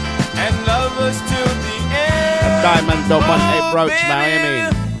brooch. And lovers to the end. A diamond diamante brooch, man, I mean.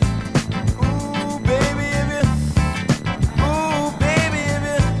 Ooh, baby,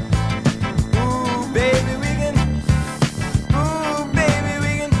 we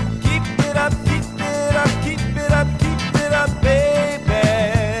can keep it up, keep it up, keep it up, keep it up, baby.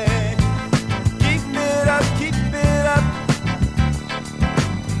 Keep it up, keep it up.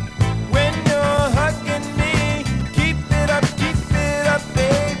 When you're hugging me, keep it up,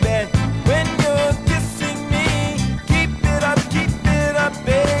 baby. When you're kissing me, keep it up,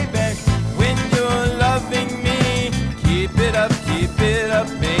 baby. When you're loving me, keep it up,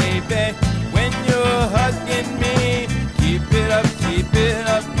 baby. When you're hugging me, keep it up,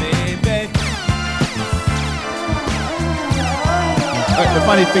 baby. The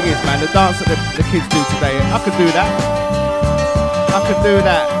funny thing is, man, the dance that the kids do today, I could do that. I could do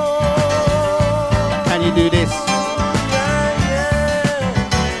that. Can you do this?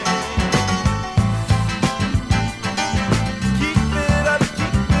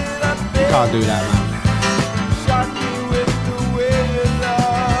 You can't do that, man. Shock me with the way you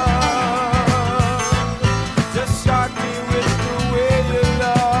love. Just shock me with the way you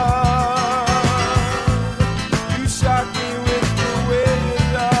love. You shock me with the way you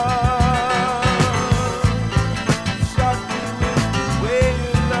love. Shock me with the way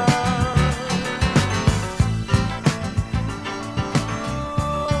you love.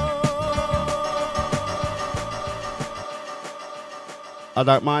 I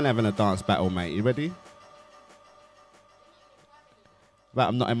don't mind having a dance battle, mate. You ready? But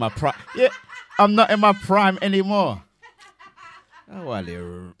I'm not in my prime. Yeah, I'm not in my prime anymore. Oh, well,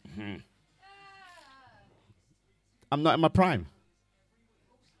 I'm not in my prime.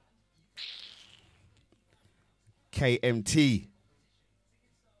 KMT.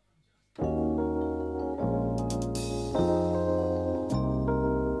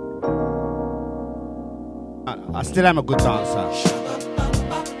 I still am a good dancer.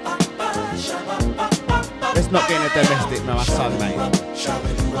 Let's not get in a domestic with my son, mate.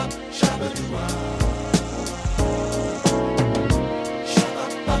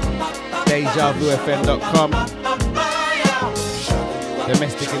 DejaVuFM.com.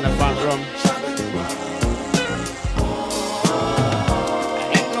 Domestic in the front room.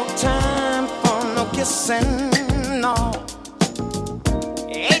 Ain't no time for no kissing, no.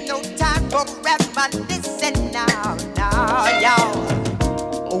 Ain't no time for reminiscing now, y'all.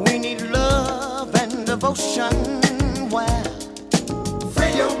 We need love and devotion. Well,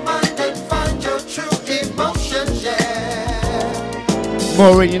 free your mind and find your true emotions, yeah.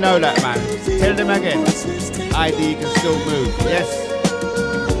 Maureen, you know that, man. Tell them again. ID can still move. Yes.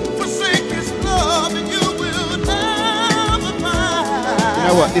 Forsake his love and you will never find. You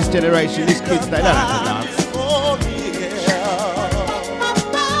know what? This generation, these kids, they don't have to dance.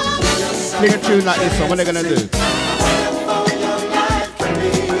 Sing a tune like this one, what are they going to do?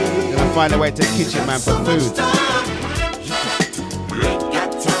 They're going to find a way to the kitchen, man, for food.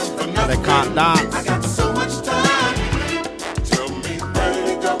 But they can't dance. I got so much time. Tell me where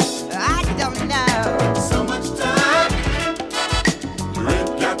to go. I don't know. So much time. You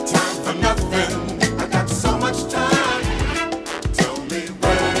ain't got time for nothing. I got so much time. Tell me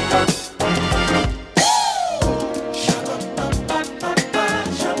where to go.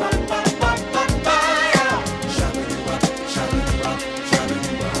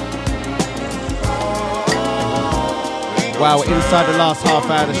 Wow, we're inside the last half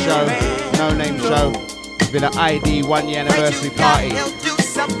hour of the show. No name show. It's been an ID 1 year anniversary party.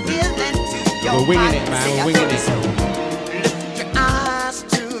 We're winging it, man. We're winging it.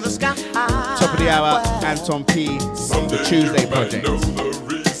 Top of the hour, Anton P. from the Tuesday Project.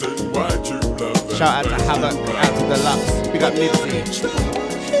 Shout out to Havoc, out to Deluxe. Big up Nipsey.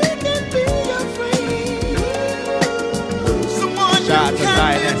 Shout out to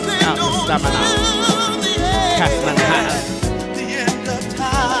Zioness, out to Stamina. Cass Manhattan.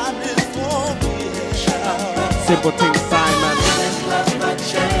 Simple Thing Simon.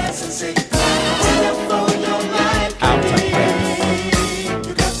 Out of Prince.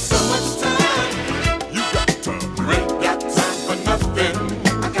 You got so much time. You got time. You ain't got time for nothing.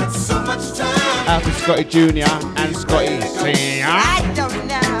 Scotty Jr. and Scotty Senior. I don't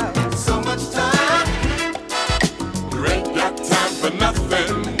know. So much time. You ain't got time for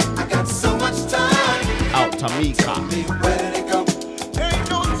nothing. I got so much time. Out to Mika. Where to go? Ain't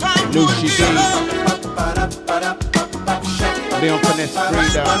no time. Lucy D. Leon Finesse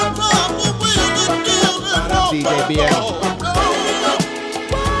Freedom. DJ BM.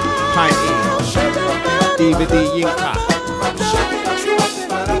 Tiny. DVD Yinka.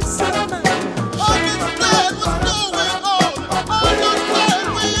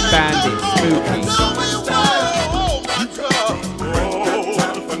 Bandit, Spooky.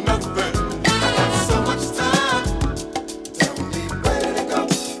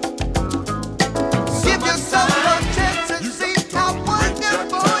 Give yourself a chance to see how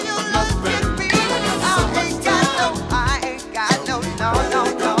wonderful you look at me. I ain't got no, no.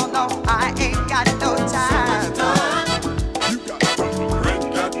 I ain't got no time. You ain't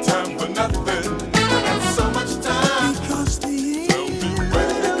got time for nothing. I got so much time. Because the Tell me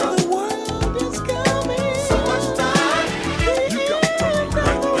where to go. the world is coming. So much time. You ain't got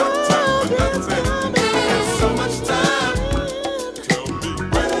time for nothing. I got so much time. Tell me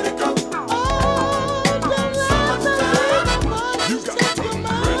where to go. So much time. You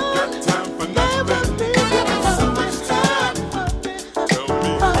ain't got time for nothing. I got so much time. Tell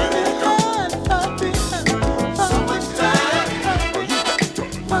me where to go. So much time.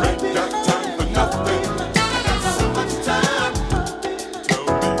 You ain't got time for nothing. I got so much time. Tell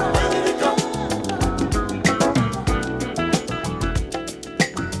me where to go.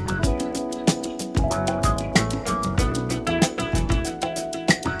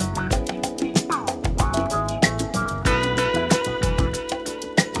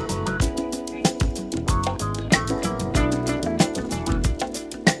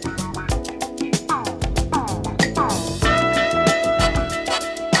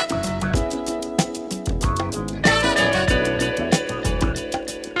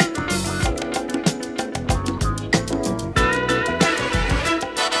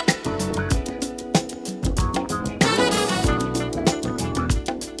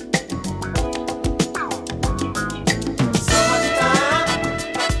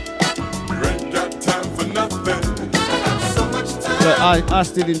 Look, I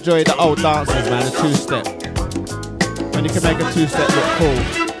still enjoy the old dances, man, the two-step. When you can make a two-step look cool.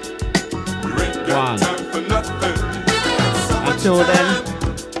 One. Until then,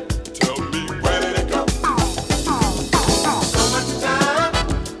 Tell me where to go. So much time.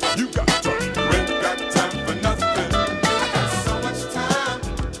 You got time. You ain't got time for nothing. I got so much time.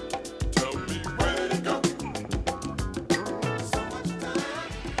 Tell me where to go. So much time.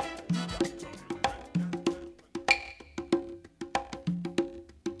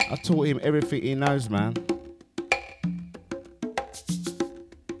 I taught him everything he knows, man.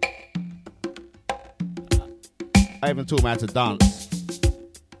 I even taught him how to dance.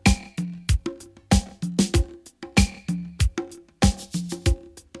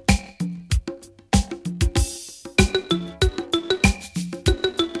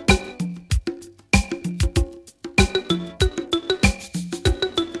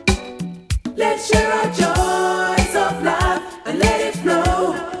 Let's share our joys of life and let it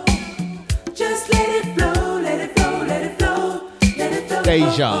flow. Just let it flow, let it flow, let it flow, let it flow.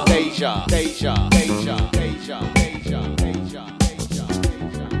 Deja, Deja, Deja, Deja, Deja, Deja, Deja,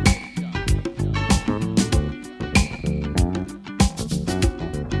 Deja.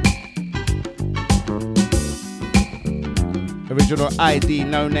 Original ID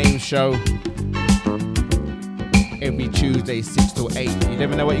No Name Show. Every Tuesday 6 to 8. You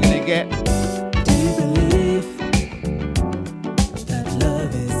never know what you're gonna get. Do you believe that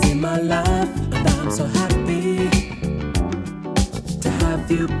love is in my life? And I'm so happy to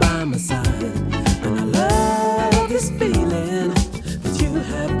have you by my side. And I love this feeling that you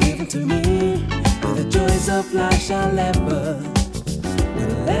have given to me. Where the joys of life shall ever,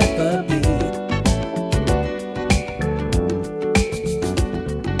 will ever be.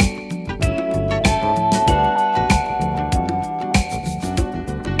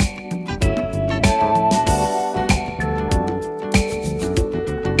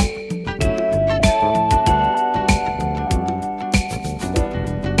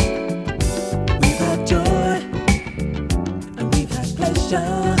 We've had joy and we've had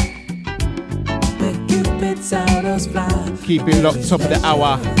pleasure. Where Cupid's arrows fly. Keep it locked, top of the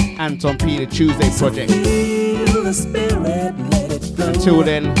hour. Anton P, the Tuesday Project. Feel the spirit, let it flow. Until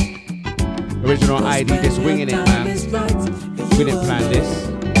then, original ID, just winging it, man. We didn't plan this.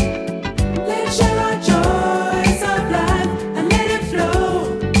 Let's share our joys of life and let it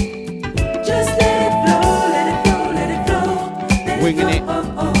flow. Just let it flow, let it flow, let it flow. Let it Winging it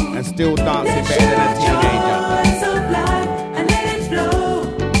flow. and still dancing better than a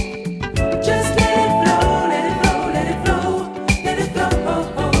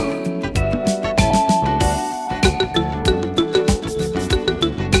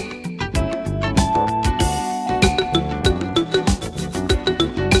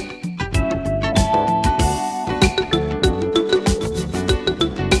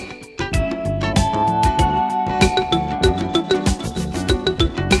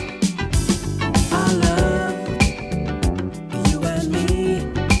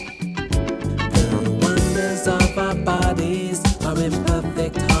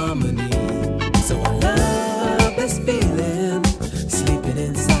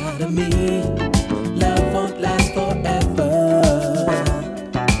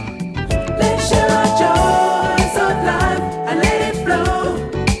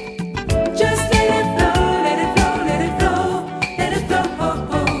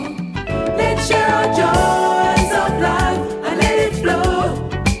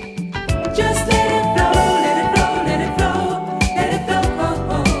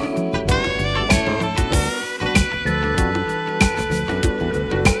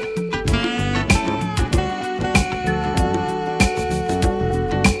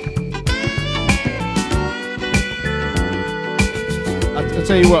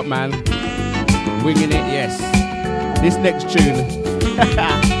tell you what, man. Winging it, yes. This next tune,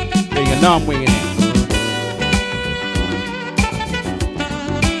 yeah, you know I'm winging it.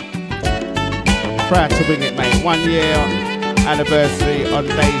 Proud to wing it, mate. 1 year anniversary on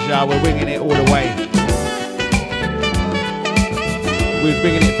Deja. We're winging it all the way. We was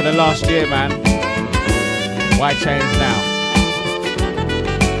winging it for the last year, man. Why change now?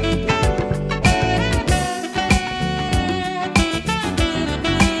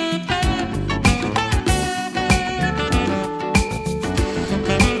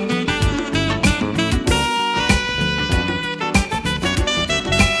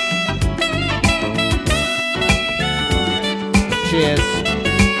 Cheers.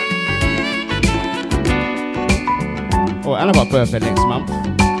 Oh, and I've got a birthday next month.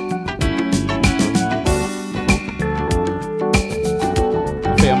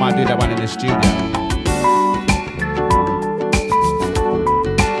 I think I might do that one in the studio.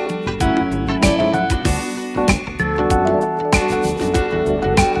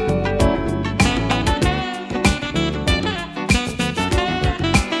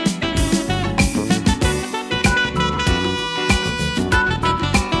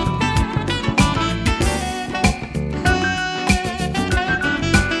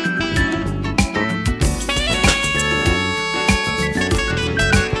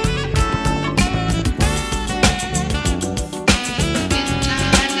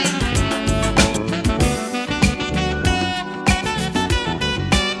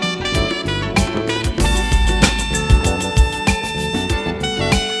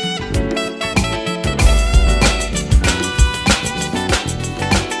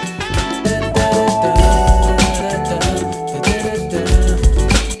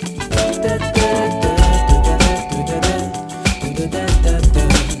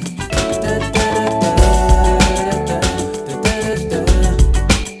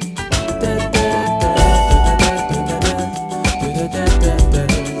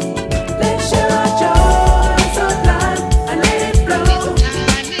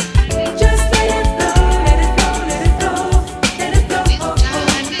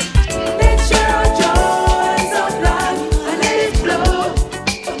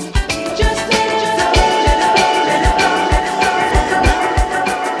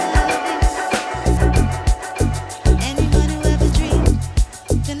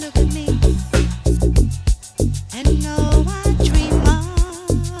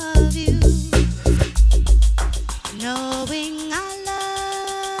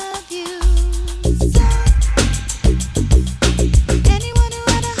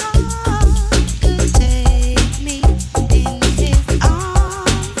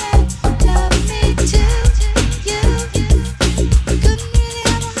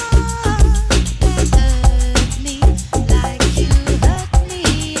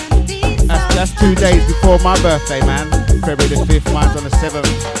 My birthday, man. February the 5th, mine's on the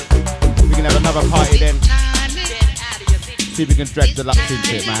 7th. We can have another party then. See if we can drag the Lux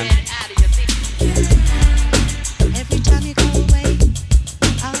into it, man. Every time you go away,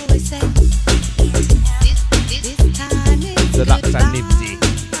 I always say, this time is the Lux and Nibsy.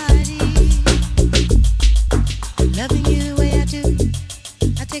 Loving you the way I do,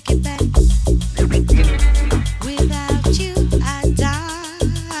 I take it back. Without you, I die.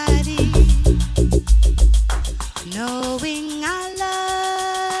 Knowing I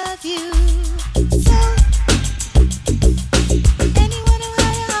love you so, anyone who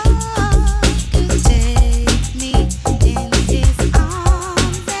had a heart could take me in his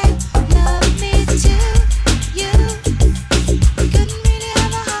arms and love me too. You couldn't really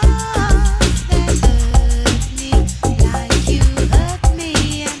have a heart that hurt me like you hurt me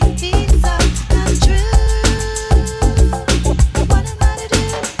and be so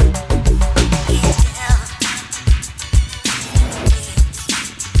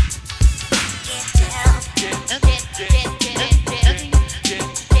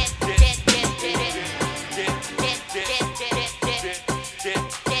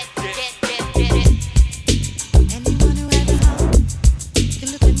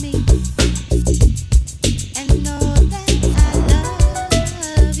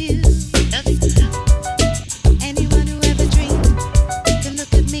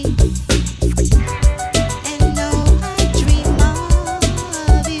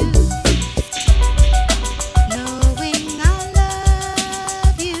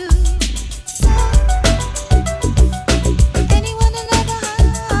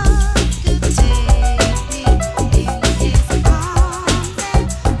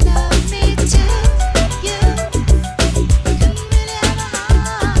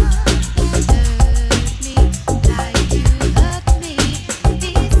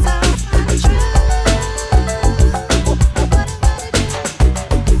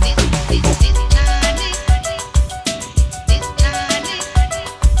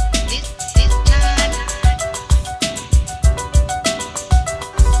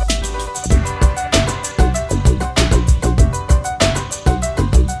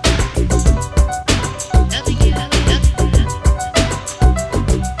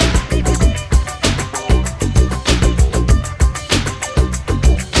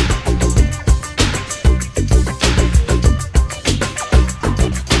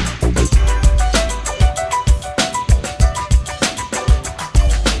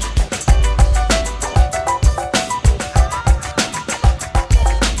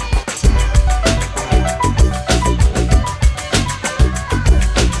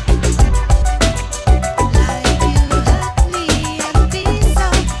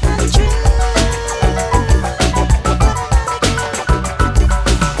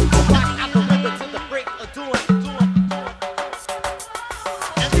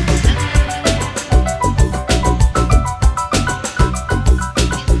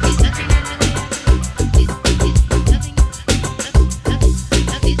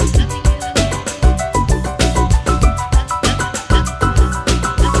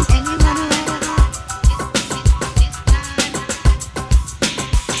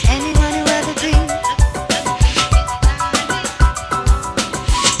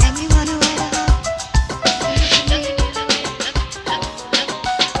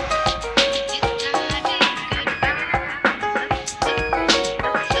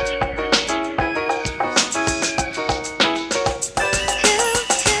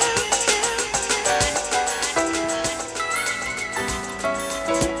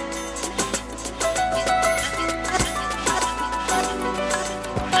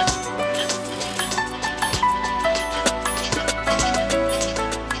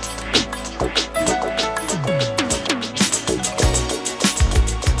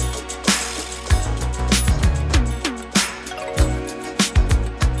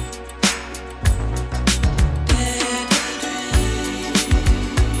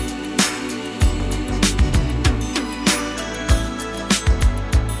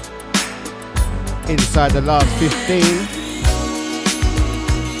inside the last 15.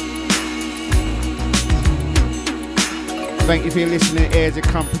 Thank you for your listening ears and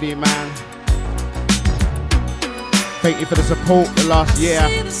company, man. Thank you for the support the last year.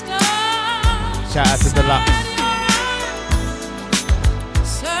 Shout out to Deluxe.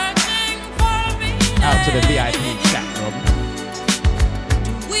 Out to the VIP chat room.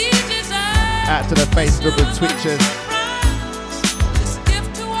 Out to the Facebook and Twitchers.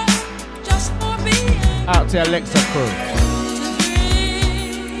 Out to Alexa crew.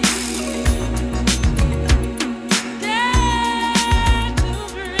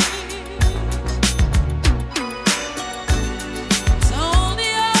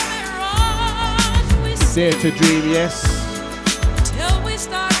 Dare to dream, yes. Till we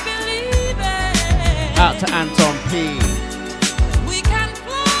start believing. Out to Anton P. We can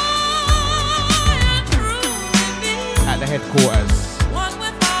fly and truly be at the headquarters. one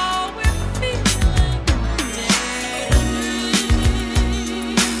with all we're feeling.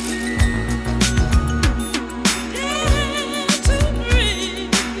 Dare to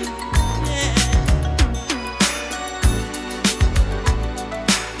dream.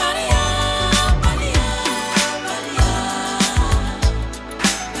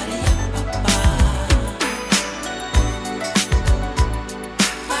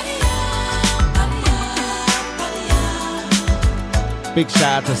 Big shout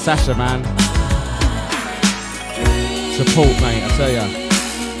out to Sasha, man. Support, mate, I tell ya.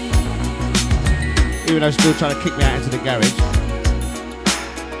 Even though she's still trying to kick me out into the garage,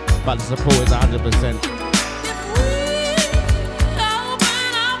 but the support is 100%.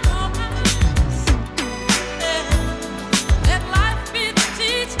 Let life be the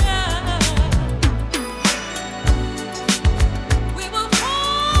teacher. We will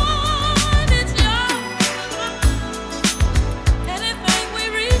find its love. Anything we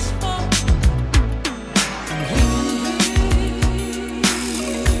reach for.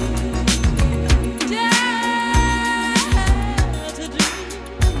 Dare to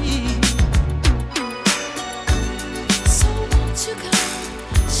dream. So won't you come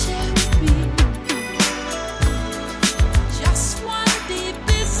share with me? Just one deep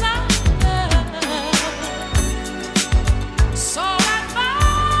desire. So that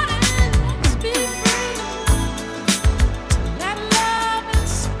body, let's be free. Let love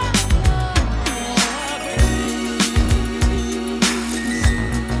inspire.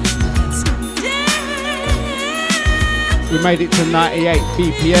 We made it to 98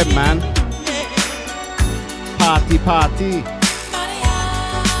 BPM, man. Party, party.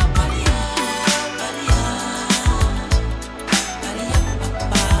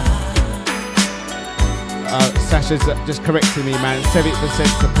 Sasha's just correcting me, man. 70%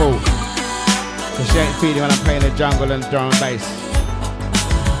 support. Because she ain't feeling when I'm playing the jungle and drum and bass.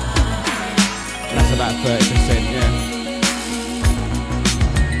 That's about 30%, yeah.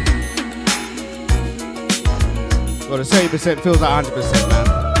 Well, the 70% feels like 100%, man.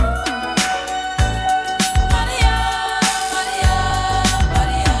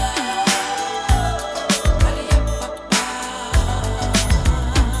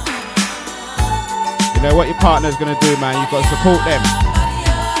 You know what your partner's gonna do, man. You've got to support them.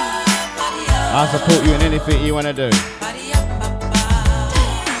 I'll support you in anything you wanna do.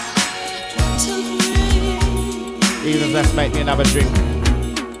 Even if that's make me another drink,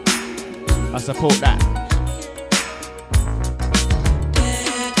 I support that.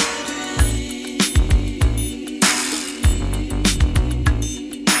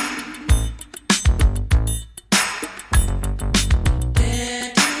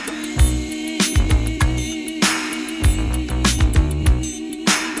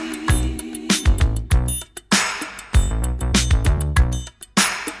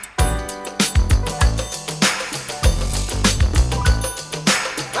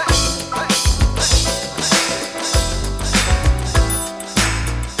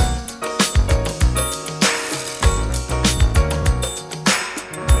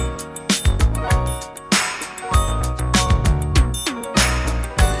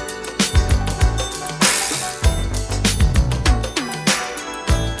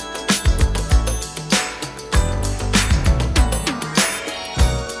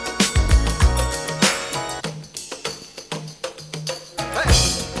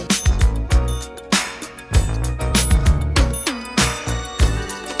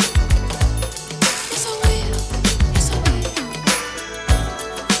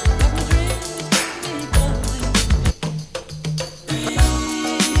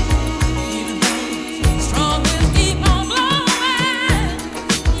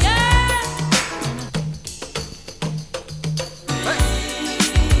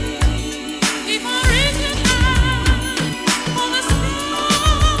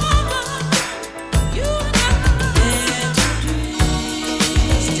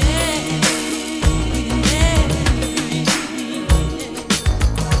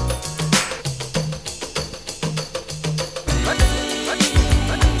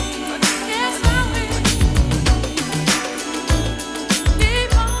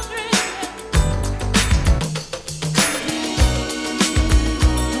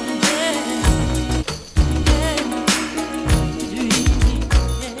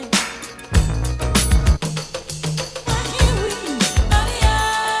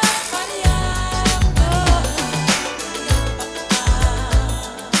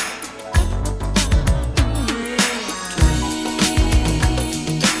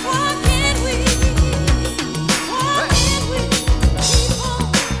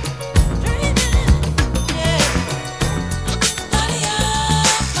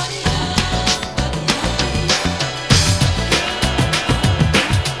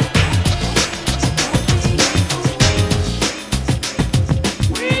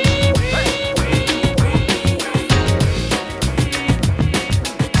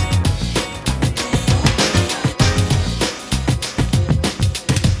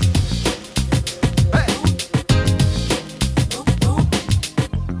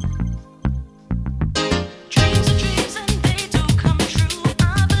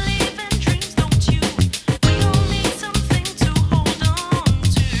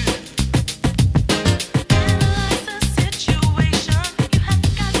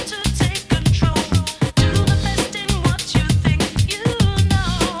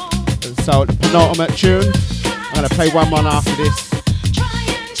 penultimate tune. I'm going to play one more after this.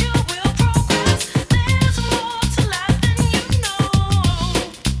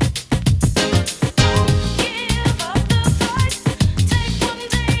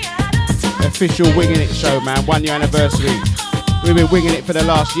 Official Wingin' It show, man. 1 year anniversary. We've been winging it for the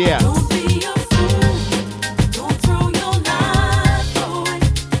last year.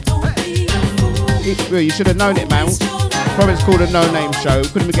 You should have known it, man. Probably it's called a no-name show.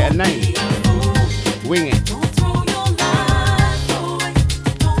 Couldn't even get a name. Wing it.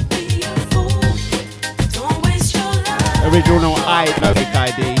 Original no big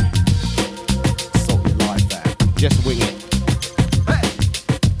ID. Sort your life out. Just wing it.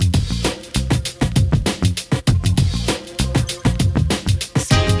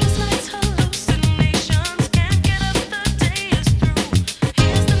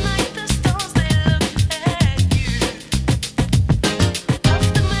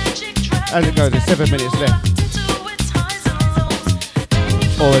 How's it go? There's 7 minutes left.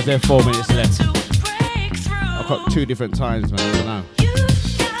 Or is there 4 minutes left? I've got 2 different times, man. I don't know.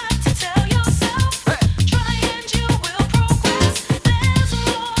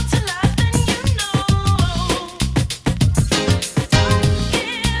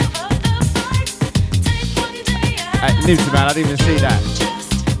 Nibs, man, I didn't even see that.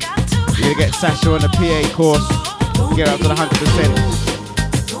 You're gonna get Sasha on the PA course to get up to the 100%.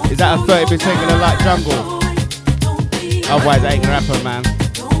 Is that a 30% gonna like jungle? Otherwise, that ain't gonna happen, man.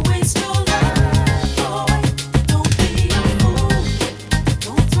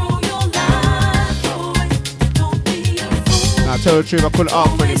 Now, tell the truth, I couldn't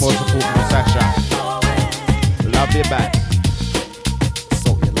ask for any more support from Sasha. Love you back.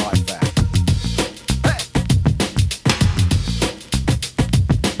 Sort your life out.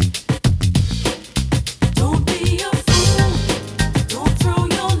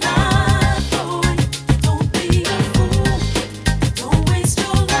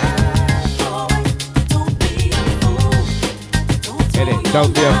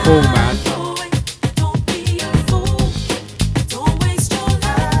 Don't be a fool, man.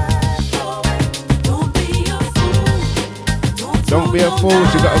 Don't be a fool,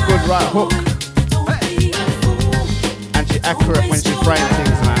 she got a good right hook. And she's accurate when she's framing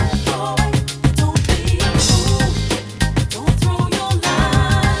things, man.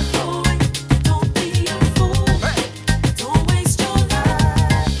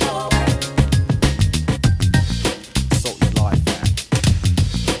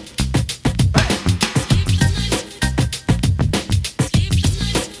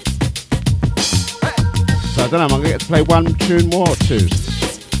 I don't know, I'm going to get to play 1 tune more or 2.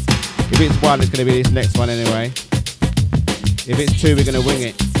 If it's 1, it's going to be this next one anyway. If it's 2, we're going to wing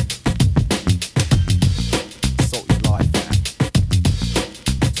it. Sort your life out.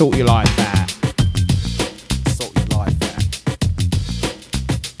 Sort your life out. Sort your life out.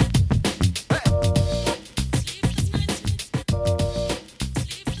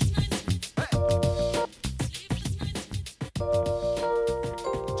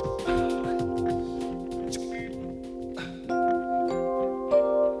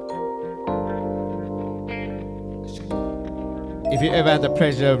 If you ever had the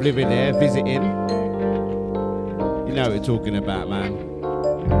pleasure of living there, visiting, you know what we're talking about, man.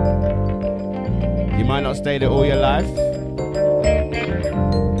 You might not stay there all your life.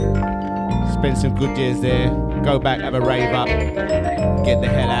 Spend some good years there, go back, have a rave up, get the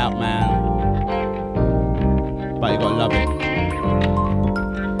hell out, man. But you gotta love it.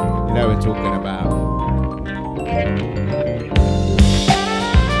 You know what we're talking about.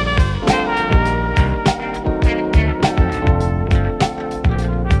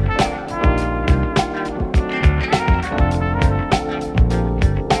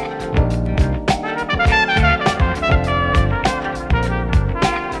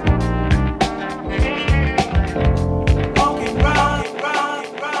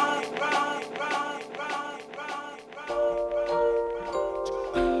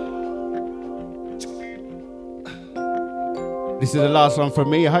 This is the last one from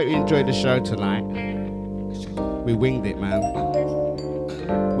me. I hope you enjoyed the show tonight. We winged it, man.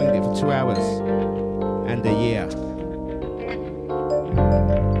 Winged it for 2 hours and a year.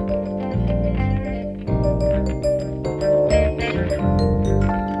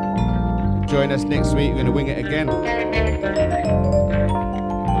 Join us next week. We're going to wing it again.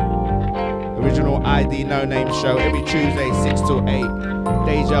 Original ID No Name show every Tuesday 6 till 8.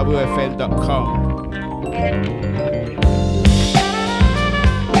 DejaVuFM.com.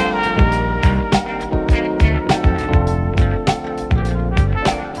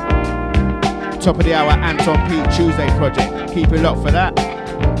 Top of the hour, Anton P. Tuesday project. Keep it locked for that.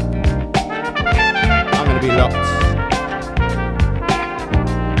 be locked.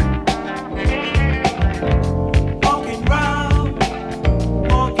 Walking round,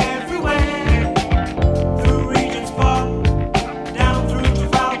 walk everywhere, through Regent's Park, down through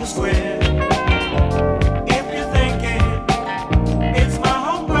Trafalgar Square. If you're thinking it's my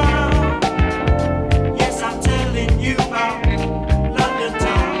home ground, yes, I'm telling you about London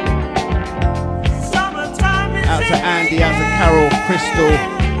town. Summertime is Out to Andy, out to Carol, Crystal,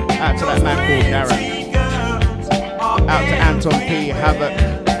 out to that man called Darren. Out to Anton P, Havoc,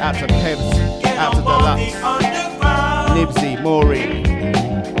 out to Pebs, out to Deluxe, Nibsy, Maureen,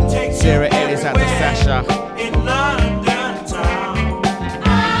 Sarah Ellis, out to Sasha.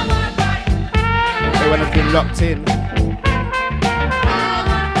 Everyone has been locked in,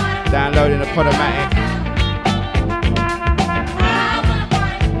 downloading the Podomatic.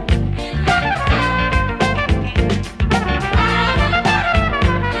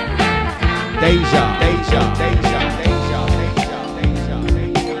 Deja, Deja, Deja, Deja, Deja, Deja,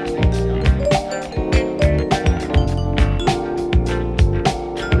 Deja,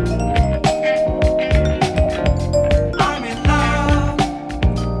 I'm in love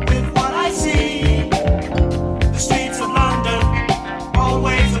with what I see. The streets of London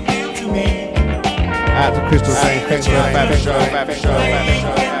always appeal to me. out to Crystal saying thanks for the fab show.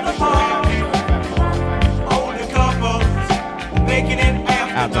 Older couples making it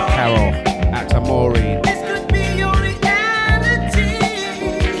after Out to dark. Carol, out to Maureen, This could be your reality.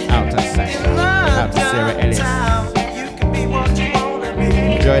 out to Sasha, out to Sarah Ellis. You can be what you wanna be.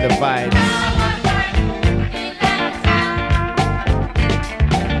 Enjoy the vibes.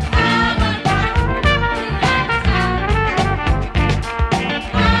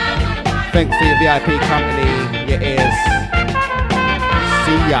 Thanks for your VIP company, your ears.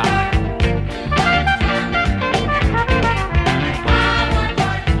 See ya.